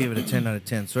 2, I gave it a 10 out of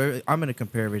 10. So I'm going to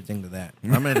compare everything to that.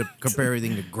 I'm going to compare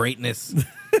everything to greatness.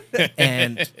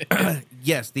 And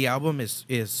yes, the album is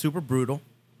super brutal.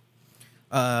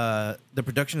 The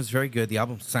production is very good. The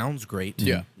album sounds great.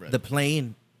 Yeah, right. The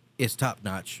playing is top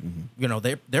notch. You know,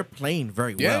 they're playing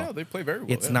very well. Yeah, they play very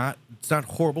well. It's not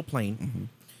horrible playing.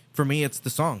 For me, it's the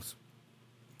songs.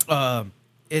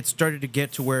 It started to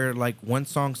get to where like one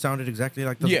song sounded exactly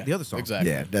like the other song. Exactly.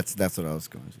 Yeah, that's what I was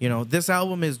going to say. You know, this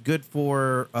album is good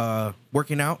for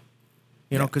working out.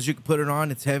 You know, because you can put it on.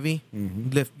 It's heavy.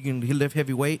 You lift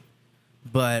heavy weight,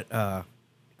 but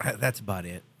that's about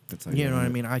it. That's how you you know do what I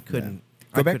it. mean? I couldn't.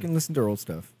 Go I back couldn't and listen to old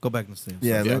stuff. go back and listen.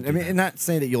 Yeah, So, I mean, and not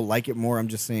saying that you'll like it more. I'm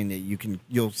just saying that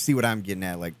you'll see what I'm getting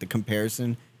at, like the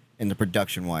comparison and the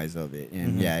production wise of it.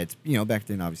 And yeah, it's back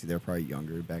then obviously they're probably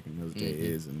younger back in those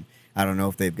days, and I don't know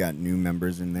if they've got new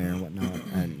members in there and whatnot.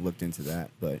 I hadn't looked into that,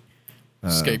 but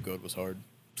Scapegoat was hard.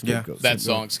 Scapegoat. That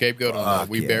song, Scapegoat, on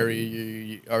We yeah.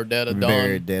 Bury Our Dead at We Dawn.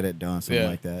 Buried Dead at Dawn, something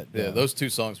like that. Yeah, those 2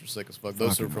 songs were sick as fuck.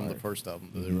 Those are Fucking from the hard. first album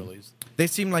that they released. they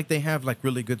seem like they have like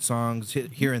really good songs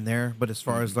here and there, but as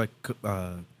far as like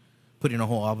putting a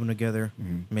whole album together,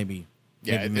 maybe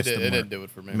Yeah, missed the it mark. didn't do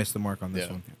it for me. Missed the mark on this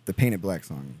Yeah. one. The Painted Black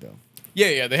song though.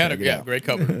 Yeah, they had Check it a out. great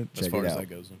cover as Check far it as out. that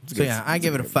goes. So yeah, I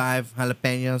give it a 5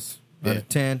 jalapenos out of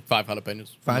 10. 5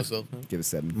 jalapenos. for 5? myself. Give it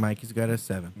 7. Mikey's got a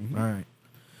 7. All right.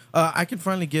 I can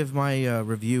finally give my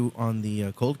review on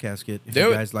the Cold Casket if Do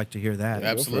you it. guys like to hear that.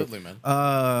 Absolutely, man.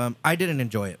 I didn't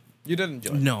enjoy it. You did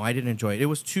enjoy it. No, I didn't enjoy it. It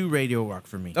was too radio rock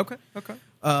for me. Okay.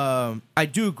 I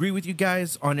do agree with you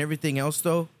guys on everything else,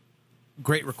 though.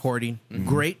 Great recording,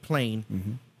 great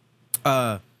playing.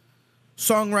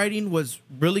 Songwriting was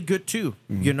really good too.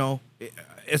 You know,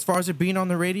 as far as it being on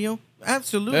the radio,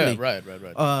 absolutely. Yeah,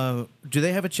 right. Do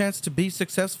they have a chance to be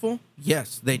successful?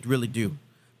 Yes, they really do.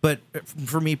 But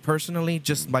for me personally,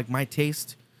 just like my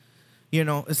taste, you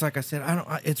know, it's like I said, I don't.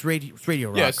 It's radio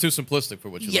rock. Yeah, it's too simplistic for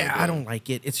what you like. Yeah, I don't like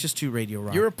it. It's just too radio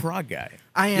rock. You're a prog guy.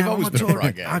 I am. You've always I'm been a total-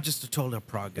 prog guy. I'm just a total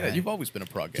prog guy. Yeah, you've always been a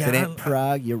prog guy. Yeah, If it I- ain't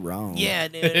Prague, you're wrong. Yeah,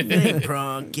 dude. It ain't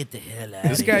prog. Get the hell out.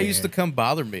 This guy used to come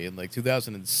bother me in like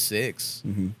 2006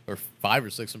 or 5 or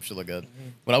 6, some shit like that.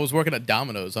 When I was working at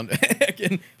Domino's on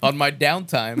my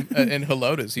downtime in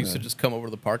Helotes, he used to just come over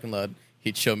to the parking lot.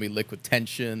 He'd show me Liquid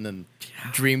Tension and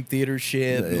Dream Theater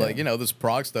shit, and like this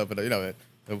prog stuff, and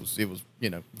it was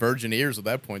virgin ears at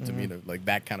that point to me, like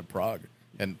that kind of prog.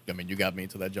 And I mean, you got me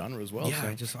into that genre as well.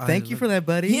 Yeah, so. Thank you for that,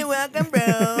 buddy. You're welcome,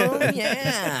 bro.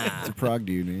 Yeah. It's a Prague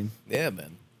dude, man. Yeah,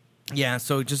 man. Yeah.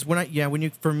 So just when you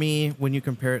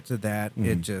compare it to that,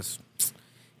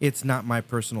 it's not my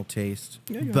personal taste.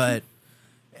 But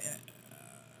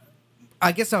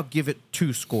I guess I'll give it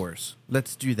 2 scores.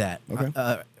 Let's do that.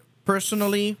 Okay.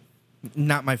 Personally,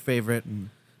 not my favorite.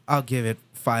 I'll give it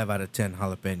 5 out of 10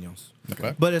 jalapenos.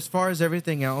 Okay. But as far as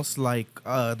everything else, like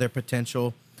their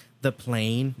potential, the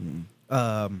playing,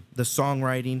 the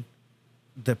songwriting,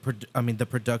 the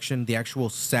production, the actual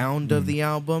sound of the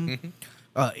album,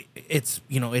 it's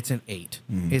an 8.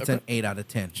 It's an 8 out of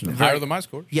 10. Higher than my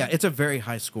score. Yeah, it's a very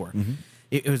high score.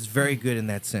 It was very good in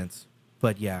that sense.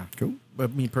 But yeah, Cool.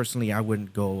 But me personally, I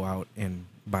wouldn't go out and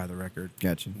buy the record.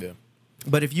 Gotcha. Yeah.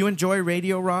 But if you enjoy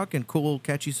radio rock and cool,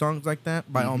 catchy songs like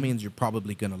that, by all means, you're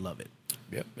probably gonna love it.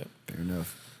 Yep. Fair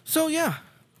enough. So yeah,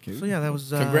 Cool. that was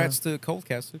Congrats to Cold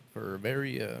Casket for a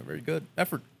very, very good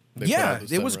effort. they put Yeah, out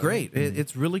this it time was around. great.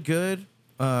 It's really good,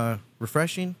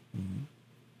 refreshing,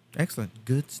 excellent,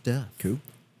 good stuff. Cool.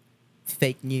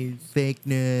 Fake news. Fake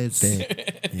news.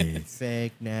 Yes.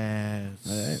 Fake news.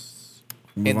 All right.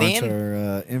 Move And on then- to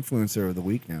our influencer of the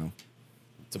week now.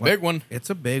 It's a big one. It's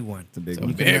a big one. It's a big It's a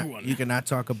one. big one. You cannot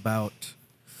talk about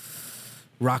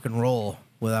rock and roll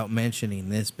without mentioning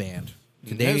this band.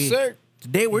 Today, Yes, sir.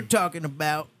 Today we're talking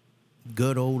about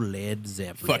good old Led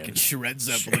Zeppelin. Fucking Shred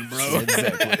Zeppelin, bro.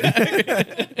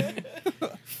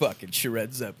 Fucking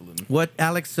Shred Zeppelin. What,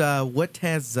 Alex? What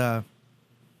has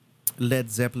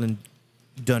Led Zeppelin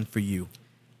done for you?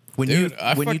 When Dude, you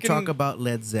I when you fucking- talk about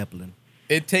Led Zeppelin,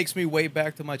 It takes me way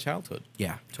back to my childhood.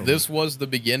 yeah, totally. This was the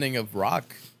beginning of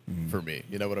rock for me.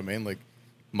 You know what I mean? Like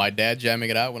my dad jamming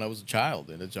it out when I was a child,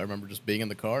 and I remember just being in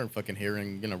the car and fucking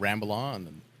hearing, Ramble On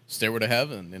and Stairway to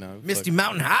Heaven. Misty fuck-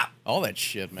 Mountain Hop. all that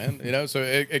shit, man. So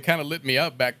it kind of lit me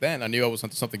up back then. I knew I was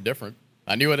into something different.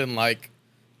 I knew I didn't like,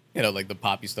 like the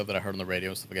poppy stuff that I heard on the radio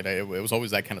and stuff like that. It was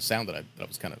always that kind of sound that I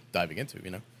was kind of diving into.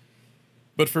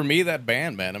 But for me, that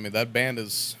band, man, I mean, that band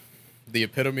is the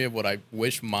epitome of what I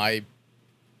wish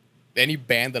any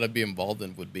band that I'd be involved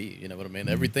in would be. You know what I mean?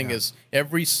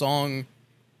 Every song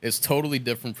is totally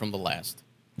different from the last.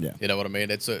 Yeah. You know what I mean?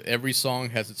 Every song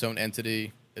has its own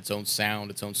entity, its own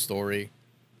sound, its own story.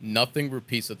 Nothing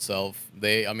repeats itself.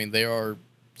 They are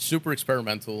super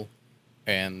experimental,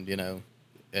 and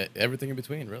everything in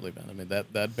between. Really, man. I mean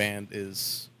that band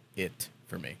is it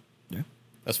for me. Yeah.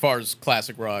 As far as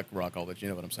classic rock, all that, you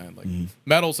know what I'm saying? Like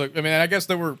metal's like, I mean, I guess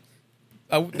they're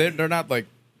not like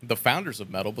the founders of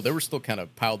metal, but they were still kind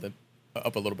of piled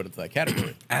up a little bit into that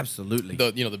category. Absolutely.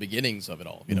 The beginnings of it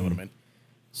all. You know what I mean?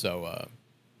 So,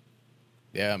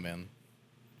 yeah, man,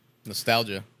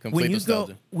 nostalgia, complete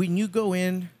nostalgia. When you go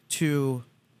into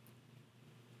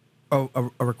a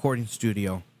recording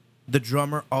studio, the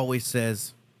drummer always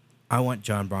says, "I want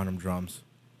John Bonham drums."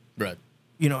 Right.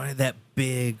 That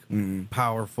big,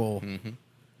 powerful,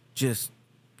 just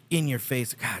in your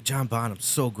face. God, John Bonham's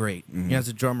so great. As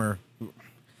a drummer,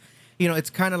 it's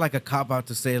kind of like a cop out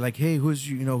to say, like, "Hey, who do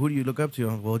you look up to?"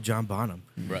 Well, John Bonham.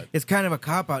 Right. It's kind of a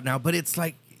cop out now, but it's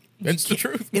like It's the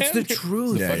truth, It's man. the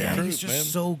truth. Yeah, man. yeah. He's just man.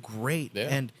 so great, Yeah.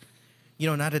 and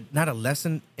not a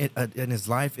lesson in his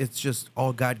life. It's just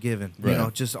all God given.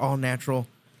 Right. Just all natural.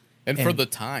 And for And- the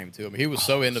time too. I mean, he was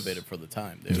so innovative for the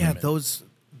time, dude. Yeah, I mean,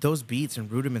 those beats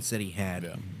and rudiments that he had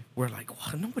Yeah. were like,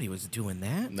 wow, nobody was doing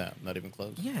that. No, not even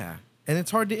close. Yeah, and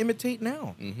it's hard to imitate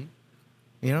now. Mm-hmm.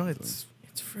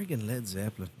 It's friggin' Led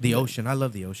Zeppelin. The Ocean. I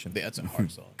love the Ocean. That's a hard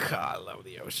song. God, I love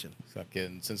the Ocean.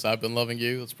 Fucking Since I've Been Loving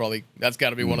You, that's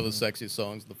got to be one of the sexiest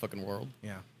songs in the fucking world.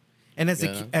 Yeah, and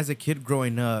Yeah. as a kid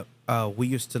growing up, we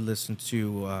used to listen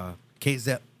to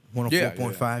KZEP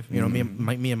 104.5.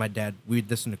 Me and my dad, we'd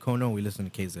listen to Kono. We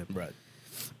listened to KZEP. Right.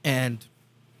 And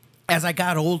as I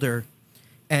got older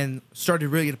and started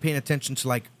really paying attention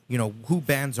to who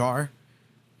bands are,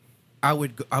 I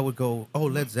would go, oh,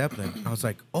 Led Zeppelin. I was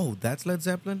like, oh, that's Led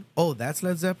Zeppelin. Oh, that's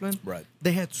Led Zeppelin. Right.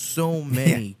 They had so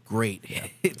many great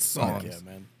hit songs. Yeah,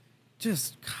 man.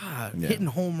 Just God, Yeah. hitting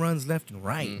home runs left and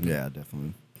right Yeah,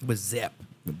 definitely. with Zepp.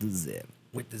 With the zip.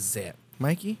 With the Zepp.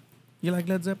 Mikey, you like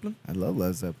Led Zeppelin? I love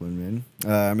Led Zeppelin, man.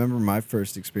 I remember my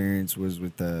first experience was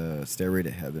with Stairway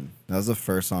to Heaven. That was the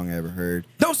first song I ever heard.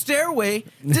 No Stairway.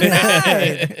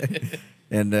 Denied.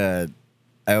 And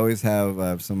I always have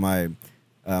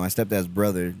my stepdad's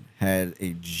brother had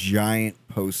a giant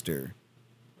poster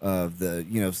of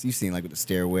you've seen like with the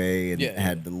stairway and Yeah, it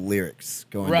had yeah. the lyrics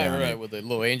going Right, down. right, with the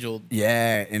little angel.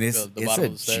 Yeah, and it's The bottom of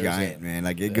the it's stairs, a giant, yeah. man.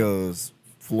 Like it Yeah. goes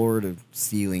floor to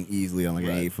ceiling easily on like an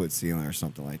Right. 8-foot ceiling or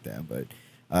something like that. But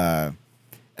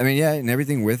I mean, yeah, and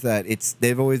everything with that,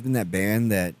 they've always been that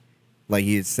band that, like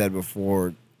he had said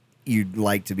before, you'd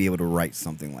like to be able to write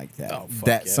something like that. Oh, fuck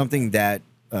that yeah. something that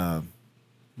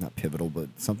not pivotal, but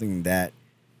something that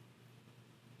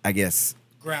I guess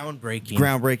Groundbreaking.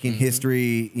 groundbreaking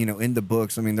history, in the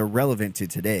books. I mean, they're relevant to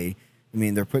today. I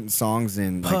mean, they're putting songs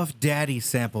in like, Puff Daddy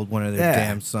sampled one of their Yeah.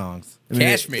 damn songs. I mean,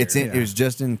 Kashmir. It was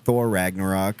just in Thor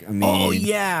Ragnarok. I mean, Oh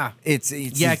yeah. it's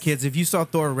Yeah, kids, if you saw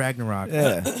Thor Ragnarok,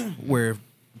 Yeah. where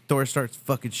Thor starts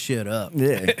fucking shit up.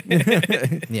 Yeah.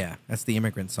 Yeah, that's the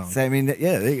immigrant song. So I mean,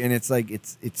 yeah, and it's like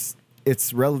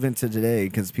it's relevant to today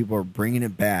because people are bringing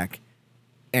it back,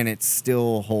 and it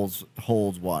still holds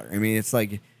water. I mean, it's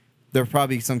like there are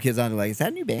probably some kids out there like, is that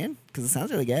a new band? Because it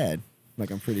sounds really good. Like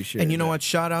I'm pretty sure. And you know that- what?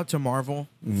 Shout out to Marvel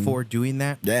for doing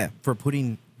that. Yeah. For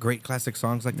putting great classic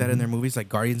songs like that in their movies, like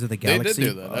Guardians of the They Galaxy. did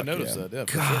do that. I Fuck noticed yeah. that. Yeah,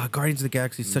 for God, sure. Guardians of the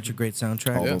Galaxy is such a great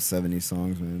soundtrack. all Yeah. those 70s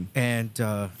songs, man. And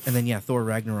then yeah, Thor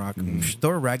Ragnarok.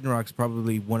 Thor Ragnarok's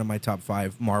probably one of my top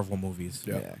 5 Marvel movies.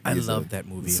 Yeah. Yeah, I easily. love that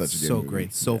movie. It's It's such a good so movie.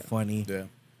 great, so Yeah. funny.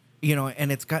 Yeah.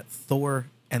 And it's got Thor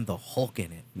and the Hulk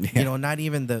in it. Yeah. You know, not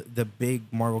even the big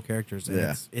Marvel characters. And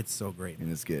Yeah. it's so great.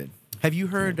 And it's good. Have you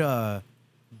heard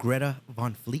Greta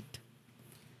Von Fleet?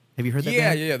 Have you heard that? Yeah,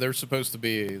 band? yeah. They're supposed to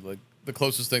be like the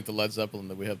closest thing to Led Zeppelin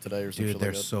that we have today, or something Dude, like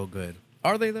they're that. so good.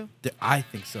 Are they though? I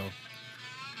think so.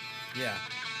 Yeah.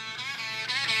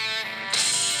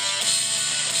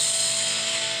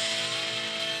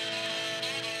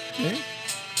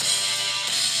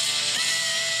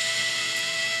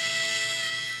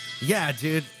 Yeah,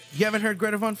 dude. You haven't heard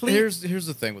Greta Von Fleet? Here's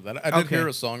the thing with that. I did Okay. hear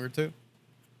a song or two.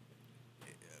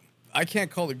 I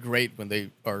can't call it great when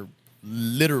they are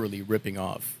literally ripping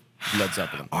off Led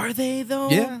Zeppelin. Are they though?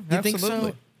 Yeah, you absolutely. think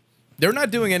so? They're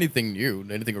not doing anything new,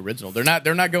 anything original. They're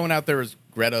not going out there as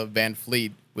Greta Van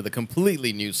Fleet with a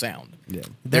completely new sound. Yeah.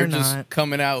 They're just not.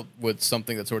 coming out with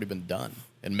something that's already been done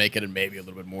and making it maybe a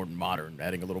little bit more modern,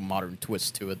 adding a little modern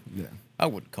twist to it. Yeah. I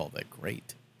wouldn't call that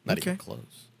great. Not even Okay.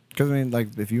 close. Because I mean,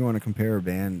 like, if you want to compare a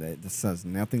band that just sounds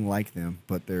nothing like them,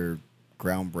 but they're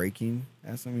groundbreaking,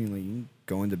 that's I mean, like, you can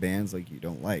go into bands like you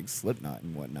don't like, Slipknot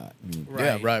and whatnot. I mean, Right.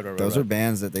 Yeah, right. those are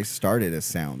bands that they started as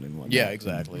sound and whatnot. Yeah,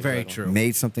 exactly. Very exactly. true.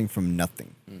 Made something from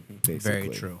nothing, basically. Very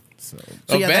true. So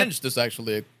So yeah, Avenged is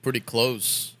actually pretty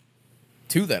close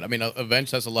to that. I mean,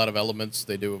 Avenged has a lot of elements.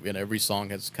 They do, every song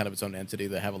has kind of its own entity.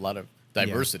 They have a lot of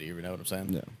diversity. You know what I'm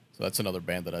saying? Yeah. So that's another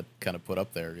band that I'd kind of put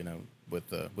up there. With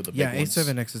the big Yeah, ones.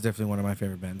 A7X is definitely one of my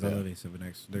favorite bands. I Yeah. love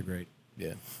A7X. They're great.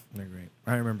 Yeah. They're great.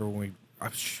 I remember when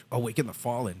Awaken the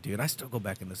Fallen, dude. I still go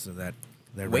back and listen to that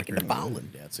Waking the record. Fallen.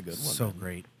 Yeah, it's a good one. So man.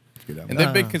 great. good album. And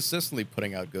they've been consistently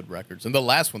putting out good records. And the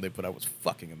last one they put out was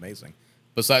fucking amazing.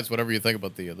 Besides whatever you think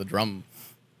about the drum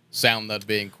sound not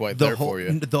being quite there for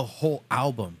you. The whole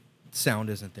album sound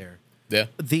isn't there. Yeah.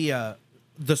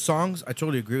 The songs, I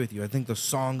totally agree with you. I think the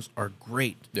songs are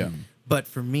great. Yeah. But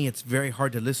for me, it's very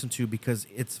hard to listen to because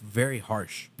it's very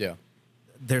harsh. Yeah.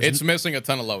 There's It's missing a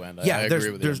ton of low end. I agree with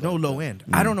you. there's no on that. low end.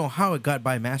 I don't know how it got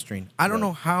by mastering. I don't Right.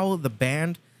 know how the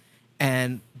band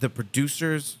and the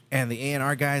producers and the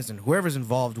A&R guys and whoever's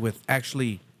involved with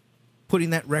actually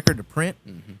putting that record to print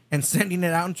Mm-hmm. and sending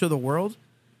it out into the world.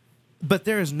 But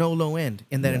there is no low end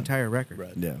in that Yeah. entire record.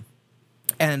 Right. Yeah.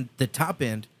 And the top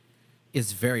end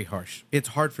is very harsh. It's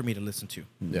hard for me to listen to.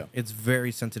 Yeah. It's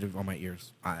very sensitive on my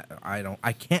ears.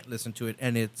 I can't listen to it,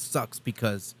 and it sucks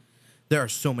because there are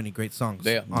so many great songs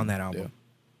Yeah. on that album.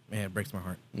 Man, it breaks my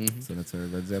heart. So that's our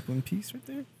Led Zeppelin piece right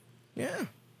there. Yeah.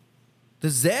 The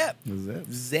Zep. Was that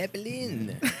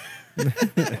Zeppelin.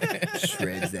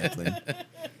 Shred Zeppelin?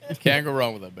 Can't go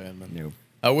wrong with that band, man. No.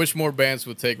 I wish more bands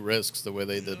would take risks the way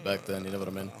they did back then. You know what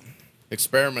I mean?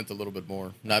 Experiment a little bit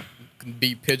more, not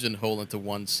be pigeonholed into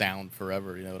one sound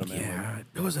forever. You know what I mean? Yeah,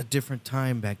 it was a different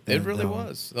time back then. It really though.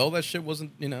 was. All that shit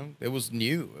wasn't, it was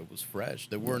new. It was fresh.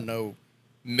 There were no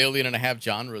 1.5 million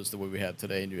genres the way we have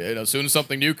today. And as soon as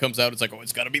something new comes out, it's like, oh,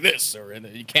 it's got to be this, or and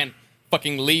you can't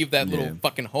fucking leave that little Yeah.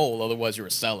 fucking hole. Otherwise, you're a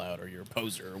sellout or you're a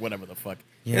poser or whatever the fuck.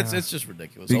 Yeah. It's just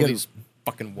ridiculous. We All gotta- these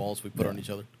fucking walls we put on each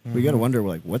other. We got to wonder,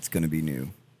 like, what's going to be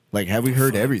new? Like, have we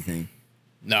heard everything?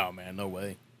 No, man, no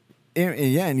way. And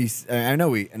yeah, and I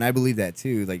know and I believe that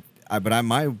too. Like,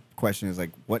 my question is like,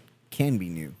 what can be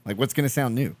new? Like, what's going to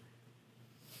sound new?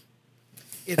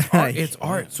 It's art. It's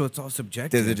art, so it's all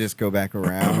subjective. Does it just go back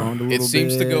around a little It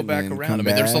seems to go bit back and around. I come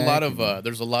mean, there's a back lot and-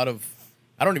 of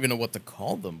I don't even know what to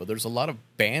call them, but there's a lot of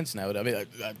bands now. I mean,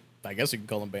 I guess you can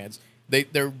call them bands.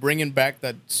 They're bringing back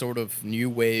that sort of new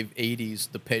wave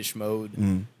 '80s Depeche Mode,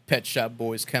 Mm-hmm. Pet Shop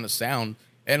Boys kind of sound,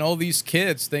 and all these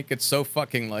kids think it's so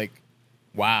fucking like,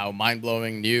 wow, mind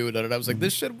blowing, new. I was like,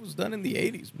 this shit was done in the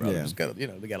 '80s, bro. Yeah. Just gotta,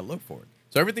 they gotta look for it.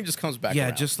 So everything just comes back. Yeah,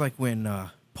 around. just like when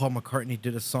Paul McCartney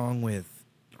did a song with,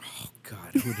 oh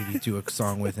God, who did he do a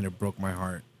song with and it broke my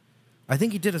heart? I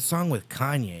think he did a song with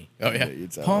Kanye. oh yeah,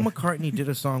 you'd tell Paul me. McCartney did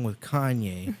a song with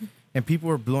Kanye, and people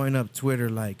were blowing up Twitter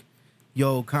like,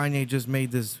 yo, Kanye just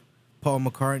made this Paul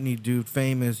McCartney dude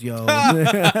famous, yo.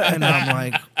 And I'm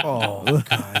like, oh,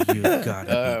 God, you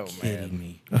gotta Oh, be kidding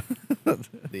me.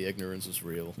 the ignorance is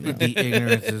real. The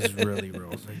ignorance is really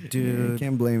real. It's like, dude,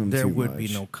 can't blame him there too would be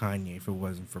much. no Kanye if it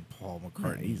wasn't for Paul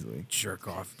McCartney. easily. Jerk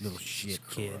off little shit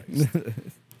kid.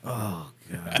 Oh,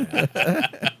 God.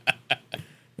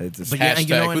 It's just, But yeah, and Hashtag,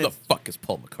 you know, who and the it- fuck is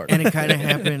Paul McCartney? And it kind of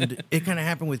happened. It kind of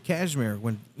happened with Kashmir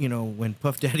when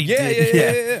Puff Daddy yeah, did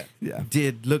yeah. yeah.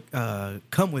 did look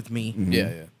come with me.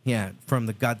 Yeah. Yeah, from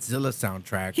the Godzilla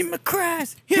soundtrack. Hear my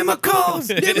cries, Hear my calls,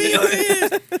 give me your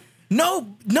ears.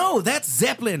 No, that's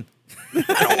Zeppelin. I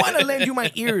don't want to lend you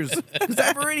my ears because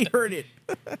I've already heard it.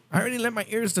 I already lent my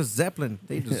ears to Zeppelin.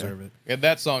 They deserve it. And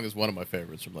that song is one of my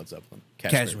favorites from Led Zeppelin.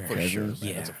 Kashmir. For sure. Man.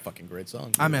 Yeah. That's a fucking great song.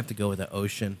 I'm gonna have to go with the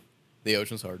Ocean. The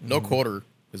Ocean's Hard. No Quarter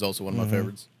is also one of my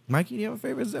favorites. Mikey, do you have a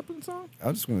favorite Zeppelin song? I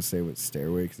was just going to say with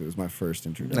Stairway because it was my first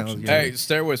introduction. Yeah. Hey,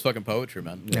 Stairway's fucking poetry,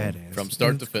 man. Yeah, it is. From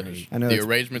start It's to finish. great. I know The it's-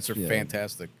 arrangements are yeah.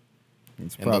 fantastic.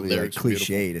 It's And the probably like lyrics are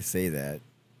cliche to say that.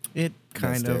 It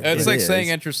kind of. It It's like is. saying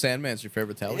Enter Sandman's your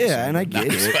favorite Metallica Yeah, song. and I get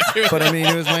it. But I mean,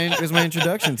 it was my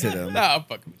introduction to them. Nah, I'm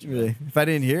fucking with you. Really. If I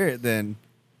didn't hear it, then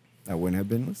I wouldn't have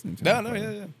been listening to it. No,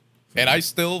 yeah. And I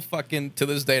still fucking, to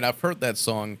this day, and I've heard that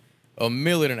song 1.5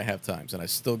 million times, and I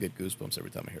still get goosebumps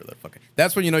every time I hear that fucking.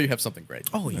 That's when you know you have something great.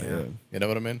 Oh yeah. Yeah. You know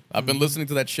what I mean? I've been listening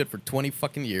to that shit for 20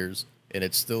 fucking years, and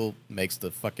it still makes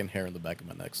the fucking hair in the back of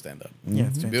my neck stand up. Yeah,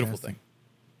 it's It's a beautiful fantastic.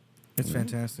 thing. It's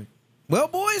fantastic. Well,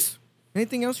 boys,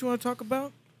 anything else you want to talk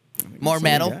about? More That's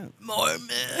metal. all we got. More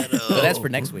metal. But that's for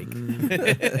next week.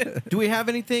 Do we have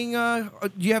anything? Do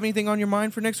you have anything on your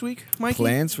mind for next week, Mikey?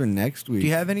 Plans for next week. Do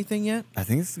you have anything yet? I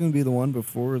think it's going to be the one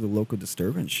before the local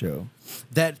disturbance show.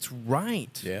 That's right.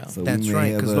 Yeah. So we That's may right.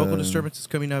 have Because a- local disturbance is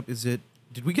coming up. Is it?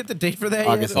 Did we get the date for that?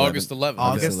 August yet? 11th. August 11th.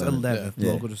 August 11th. 11th.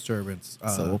 Yeah. Local disturbance.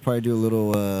 So we'll probably do a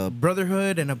little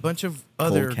Brotherhood and a bunch of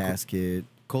other cold casket.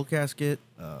 Cold Casket.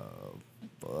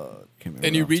 Can't remember Any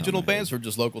off the top of regional my head. bands or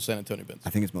just local San Antonio bands? I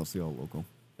think it's mostly all local.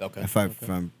 Okay. If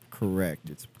I'm correct,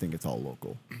 I think it's all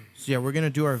local. So yeah, we're gonna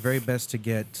do our very best to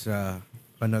get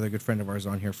another good friend of ours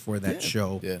on here for that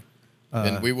show. Yeah.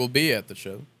 And we will be at the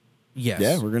show. Yes.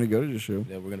 Yeah, we're going to go to the show.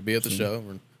 Yeah, we're going to be at the show.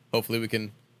 And hopefully we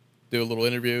can do a little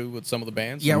interview with some of the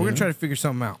bands. Yeah, we're gonna try to figure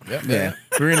something out. Yeah. Yeah,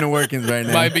 we're in the workings right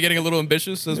now. Might be getting a little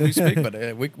ambitious as we speak, but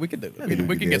we can do it. think We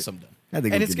we can do get it. some done. I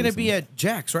think And we it's could gonna do be some- at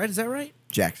Jack's, right? Is that right?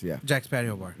 Jack's, yeah. Jack's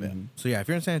Patio Bar. Yeah. So yeah, if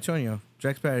you're in San Antonio,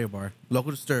 Jack's Patio Bar,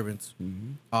 local disturbance,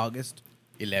 August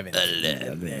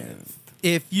 11th.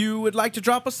 If you would like to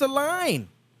drop us a line,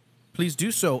 please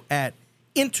do so at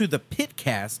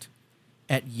intothepitcast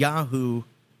at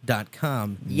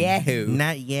yahoo.com. Yahoo.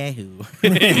 Not Yahoo.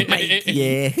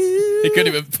 Yeah. He couldn't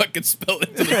even fucking spell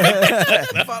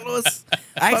it. Follow us.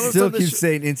 I Follow us still on the keep sh-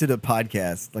 saying into the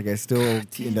podcast. Like I still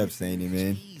end up saying it,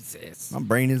 man. Jesus. My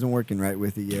brain isn't working right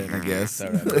with it yet, I guess. All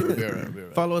right, we'll be all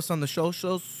right. Follow us on the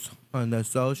socials. On the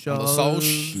socials. socials.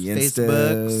 The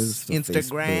Facebooks. Instas, the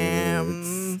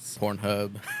Instagrams.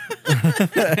 Pornhub.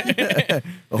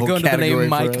 A whole Go under the category name for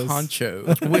Mike us.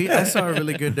 Honcho. I saw a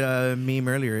really good meme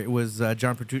earlier. It was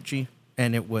John Petrucci,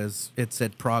 and it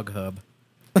said Prague Hub.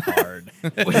 Hard.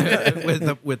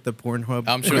 with the Pornhub.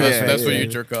 I'm sure that's what yeah. you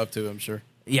jerk off to, I'm sure.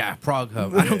 Yeah, Prague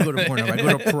Hub. I don't go to Pornhub. I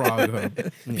go to Prague Hub.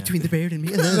 Yeah. Between the beard and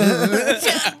me.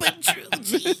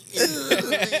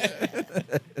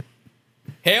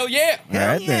 Hell yeah. All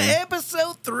right, yeah, then.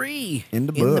 episode 3 In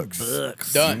the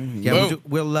books. Done. Yeah, Boom.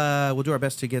 we'll do our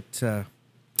best to get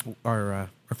our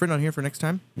friend on here for next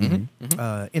time. Into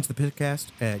the Pitcast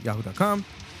at yahoo.com.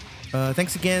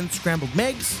 Thanks again, Scrambled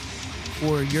Megs,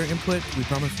 for your input. We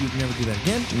promise we'd never do that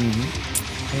again.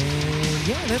 And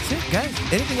yeah, that's it, guys.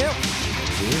 Anything else?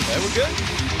 That we're good.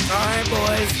 All right,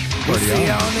 boys. We'll Party see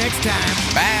on. y'all next time.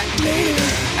 Bye. Later.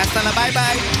 Hasta la bye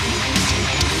bye.